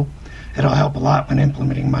hello. It'll help a lot when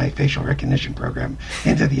implementing my facial recognition program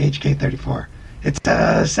into the HK34. It's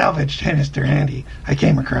a salvaged Hanister handy I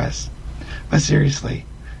came across. But seriously,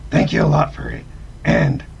 thank you a lot for it.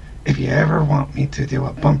 And if you ever want me to do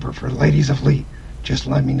a bumper for Ladies of Leet, just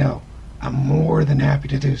let me know. I'm more than happy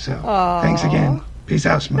to do so. Thanks again. Peace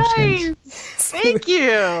out, Smokeskins. Thank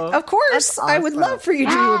you. Of course, I would love for you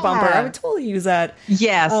to do a bumper. I would totally use that.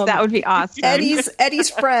 Yes, that would be awesome. Eddie's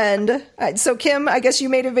friend. So Kim, I guess you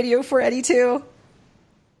made a video for Eddie too.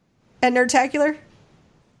 At Nerdtacular?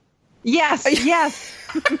 Yes.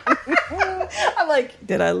 I'm like,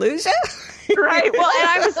 did I lose you? Right. Well, and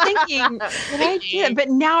I was thinking, did I did, but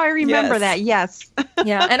now I remember Yes. that. Yes.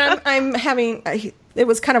 Yeah, and I'm having. It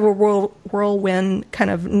was kind of a whirlwind kind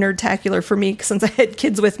of Nerdtacular for me since I had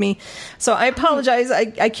kids with me. So I apologize.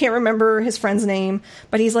 I can't remember his friend's name,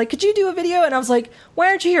 but he's like, "Could you do a video?" And I was like, "Why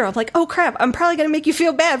aren't you here?" I'm like, "Oh crap! I'm probably going to make you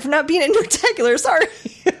feel bad for not being in Nerdtacular. Sorry."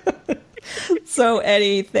 So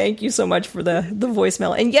Eddie, thank you so much for the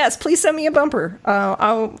voicemail. And yes, please send me a bumper.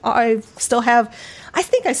 I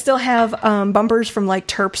think I still have bumpers from like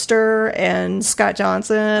Terpster and Scott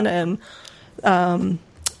Johnson, and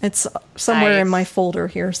it's somewhere in my folder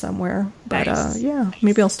here somewhere. But yeah,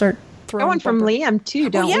 maybe I'll start throwing One from bumper- Liam too,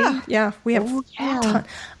 don't we? Yeah, we have a ton.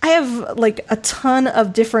 I have like a ton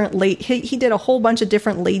of different he did a whole bunch of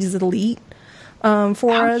different Ladies Elite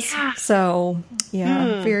for us. yeah. So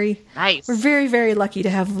yeah, very Nice. We're very, very lucky to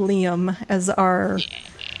have Liam as our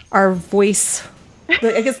voice.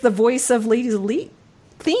 I guess the voice of Ladies Elite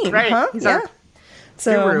theme, Right. huh? He's Yeah. our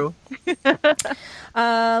So,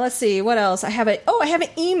 let's see what else. I have an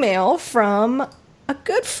email from a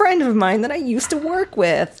good friend of mine that I used to work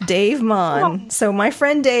with, Dave Mon. So my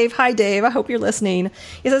friend Dave, hi Dave, I hope you're listening.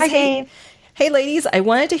 He says, Hi, Dave. Hey ladies, I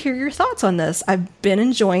wanted to hear your thoughts on this. I've been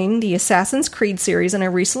enjoying the Assassin's Creed series, and I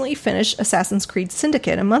recently finished Assassin's Creed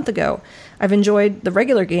Syndicate a month ago. I've enjoyed the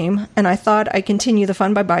regular game, and I thought I'd continue the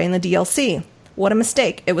fun by buying the DLC. What a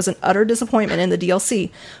mistake. It was an utter disappointment in the DLC,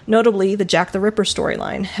 notably the Jack the Ripper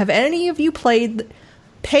storyline. Have any of you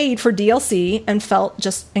paid for DLC and felt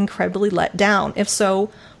just incredibly let down? If so,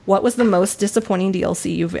 what was the most disappointing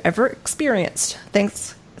DLC you've ever experienced?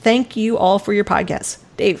 Thank you all for your podcast.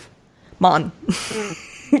 Dave Mon.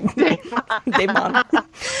 Dave Mon.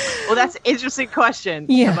 Well, that's an interesting question.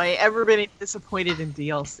 Yeah. Have I ever been disappointed in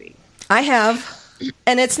DLC? I have.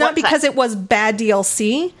 And it's not because it was bad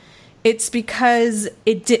DLC. It's because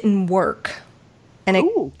it didn't work.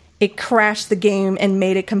 And it crashed the game and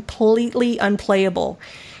made it completely unplayable.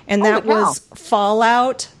 And that was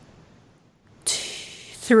Fallout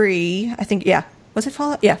 3. I think, yeah. Was it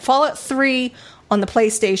Fallout? Yeah, Fallout 3 on the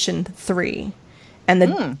PlayStation 3. And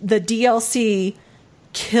the DLC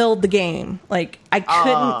killed the game. Like,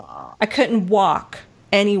 I couldn't walk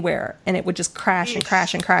anywhere, and it would just crash and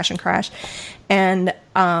crash and crash and crash. And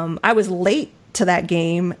I was late to that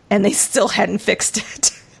game, and they still hadn't fixed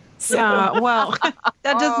it. So, well,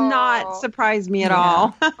 that does not surprise me at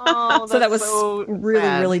all. So that was really,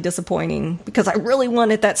 sad. really disappointing, because I really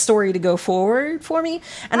wanted that story to go forward for me.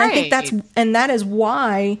 And I think that is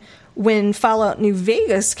why when Fallout New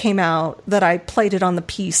Vegas came out, that I played it on the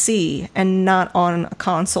PC and not on a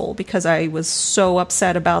console, because I was so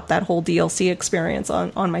upset about that whole DLC experience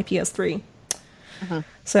on my PS3.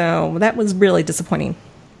 So that was really disappointing.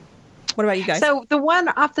 What about you guys? So the one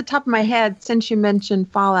off the top of my head, since you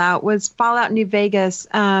mentioned Fallout, was Fallout New Vegas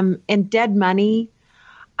and Dead Money.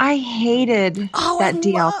 I hated that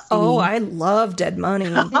DLC. I love Dead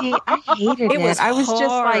Money. I hated it. I was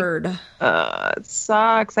hard. Just like, it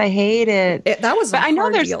sucks. I hate it. That was. But I know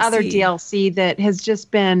hard there's DLC. other DLC that has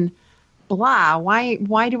just been blah.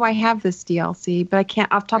 Why do I have this DLC? But I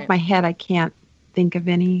can't. Off the top of my head, I can't think of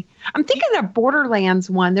any. I'm thinking of Borderlands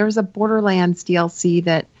one. There was a Borderlands DLC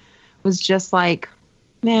that was just like,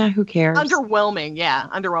 nah, who cares? Underwhelming, yeah,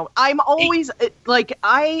 underwhelming. I'm always like,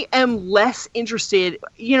 I am less interested.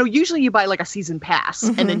 You know, usually you buy like a season pass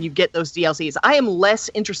and then you get those DLCs. I am less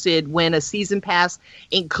interested when a season pass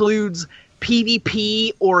includes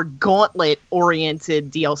PvP or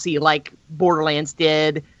gauntlet-oriented DLC, like Borderlands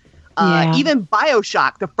did. Even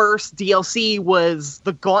BioShock, the first DLC was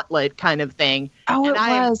the gauntlet kind of thing. Oh,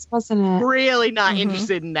 and wasn't it? Really not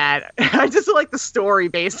interested in that. I just like the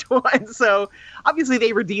story-based one. So obviously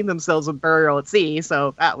they redeemed themselves with Burial at Sea,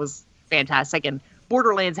 so that was fantastic. And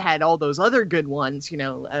Borderlands had all those other good ones, you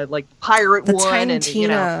know, like Pirate the one. Tiny and, Tina, you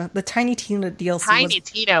know, the Tiny Tina DLC. Tiny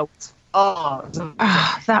Tina.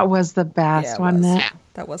 That was the best, wasn't it?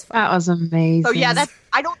 That was fun. That was amazing. So yeah,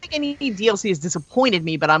 I don't think any DLC has disappointed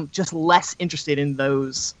me, but I'm just less interested in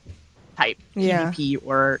those type PvP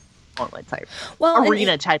or gauntlet type. Well,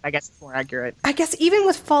 arena type, I guess is more accurate. I guess even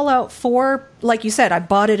with Fallout 4, like you said, I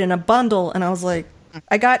bought it in a bundle, and I was like,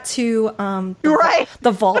 I got to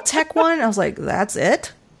the Vault-Tec one. I was like, that's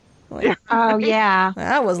it? Like, oh yeah,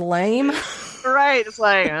 that was lame. Right, it's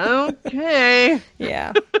like, okay.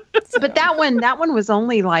 Yeah. But that one was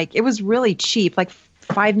only like, it was really cheap, like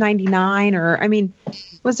 $5.99, or I mean,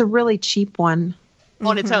 it was a really cheap one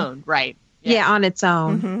On its own, right? Yeah, on its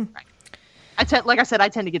own. Right. Like I said, I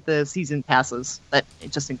tend to get the season passes, but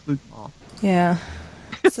it just includes them all. Yeah.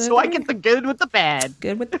 So I get the good with the bad.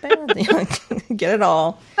 Good with the bad. Get it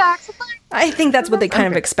all. Facts. I think that's what they kind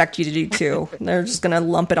of expect you to do too. They're just going to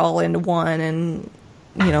lump it all into one and,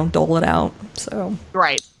 you know, dole it out. So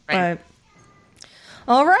Right. But,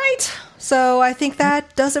 all right. So I think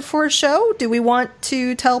that does it for a show. Do we want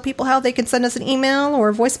to tell people how they can send us an email or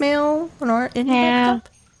a voicemail on our Yeah.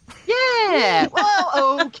 Yeah.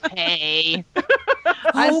 Well, okay.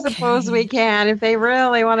 I suppose we can if they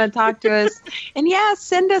really want to talk to us. And yeah,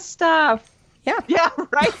 send us stuff. Yeah. Yeah,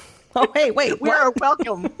 right. Oh, hey, wait. We are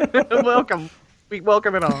welcome. Welcome. We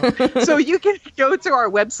welcome it all. So you can go to our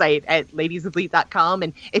website at ladieselite.com,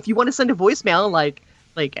 and if you want to send a voicemail, like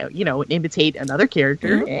you know, imitate another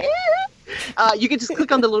character, you can just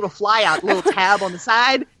click on the little little tab on the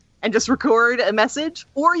side and just record a message,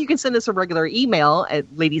 or you can send us a regular email at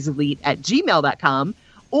ladieselite@gmail.com,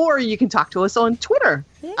 or you can talk to us on Twitter.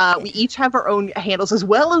 We each have our own handles, as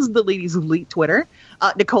well as the Ladies of Elite Twitter.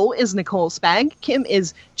 Nicole is Nicole Spag. Kim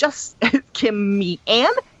is just Kim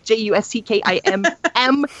Meehan.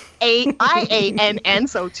 JUSTKIMMAIANN.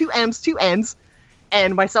 So 2 M's, 2 N's.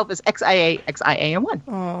 And myself is XIAM1.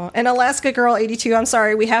 Oh, and Alaska Girl 82. I'm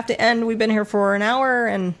sorry, we have to end. We've been here for an hour,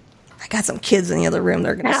 and I got some kids in the other room.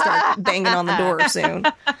 They're going to start banging on the door soon.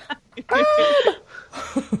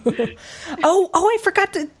 I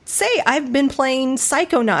forgot to say, I've been playing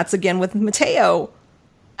Psychonauts again with Mateo.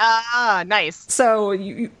 Nice. So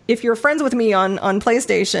if you're friends with me on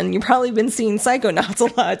PlayStation, you've probably been seeing Psychonauts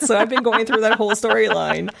a lot. So I've been going through that whole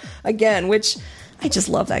storyline again, which I just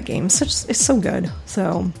love that game. It's so good.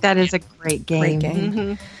 So that is a great game. Great game.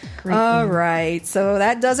 Mm-hmm. All right. So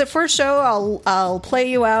that does it for a show. I'll play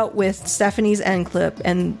you out with Stephanie's end clip,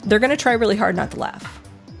 and they're going to try really hard not to laugh.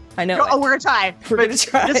 I know. Oh, we're gonna try. We're gonna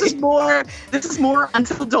try. This is more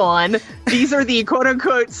Until Dawn. These are the quote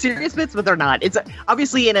unquote serious bits, but they're not. It's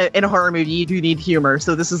obviously in a horror movie you do need humor,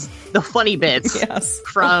 so this is the funny bits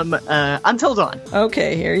from Until Dawn.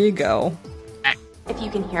 Okay, here you go. If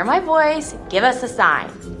you can hear my voice, give us a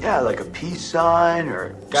sign. Yeah, like a peace sign or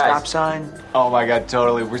a stop sign. Oh my god,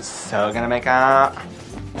 totally. We're so gonna make out.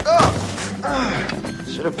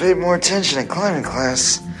 Should have paid more attention in climbing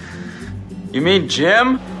class. You mean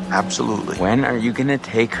Jim? Absolutely. When are you gonna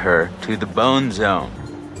take her to the Bone Zone?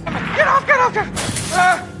 Get off!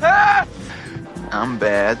 I'm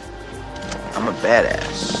bad. I'm a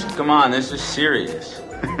badass. Come on, this is serious.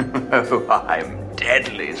 I'm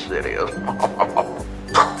deadly serious.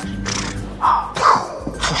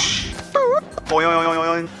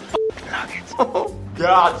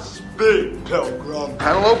 Godspeed, Pilgrim.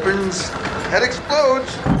 Panel opens. Head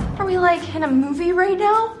explodes. Are we like in a movie right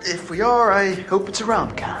now? If we are, I hope it's a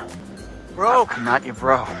rom-com. Bro, I'm not your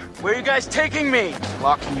bro. Where are you guys taking me?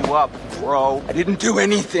 Locking you up, bro. I didn't do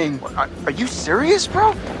anything. Are you serious,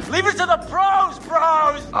 bro? Leave it to the pros,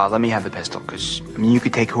 bros! Let me have the pistol, because, you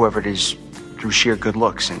could take whoever it is through sheer good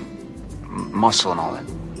looks and muscle and all that.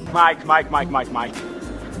 Mike. Mike,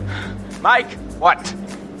 What?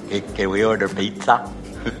 can we order pizza?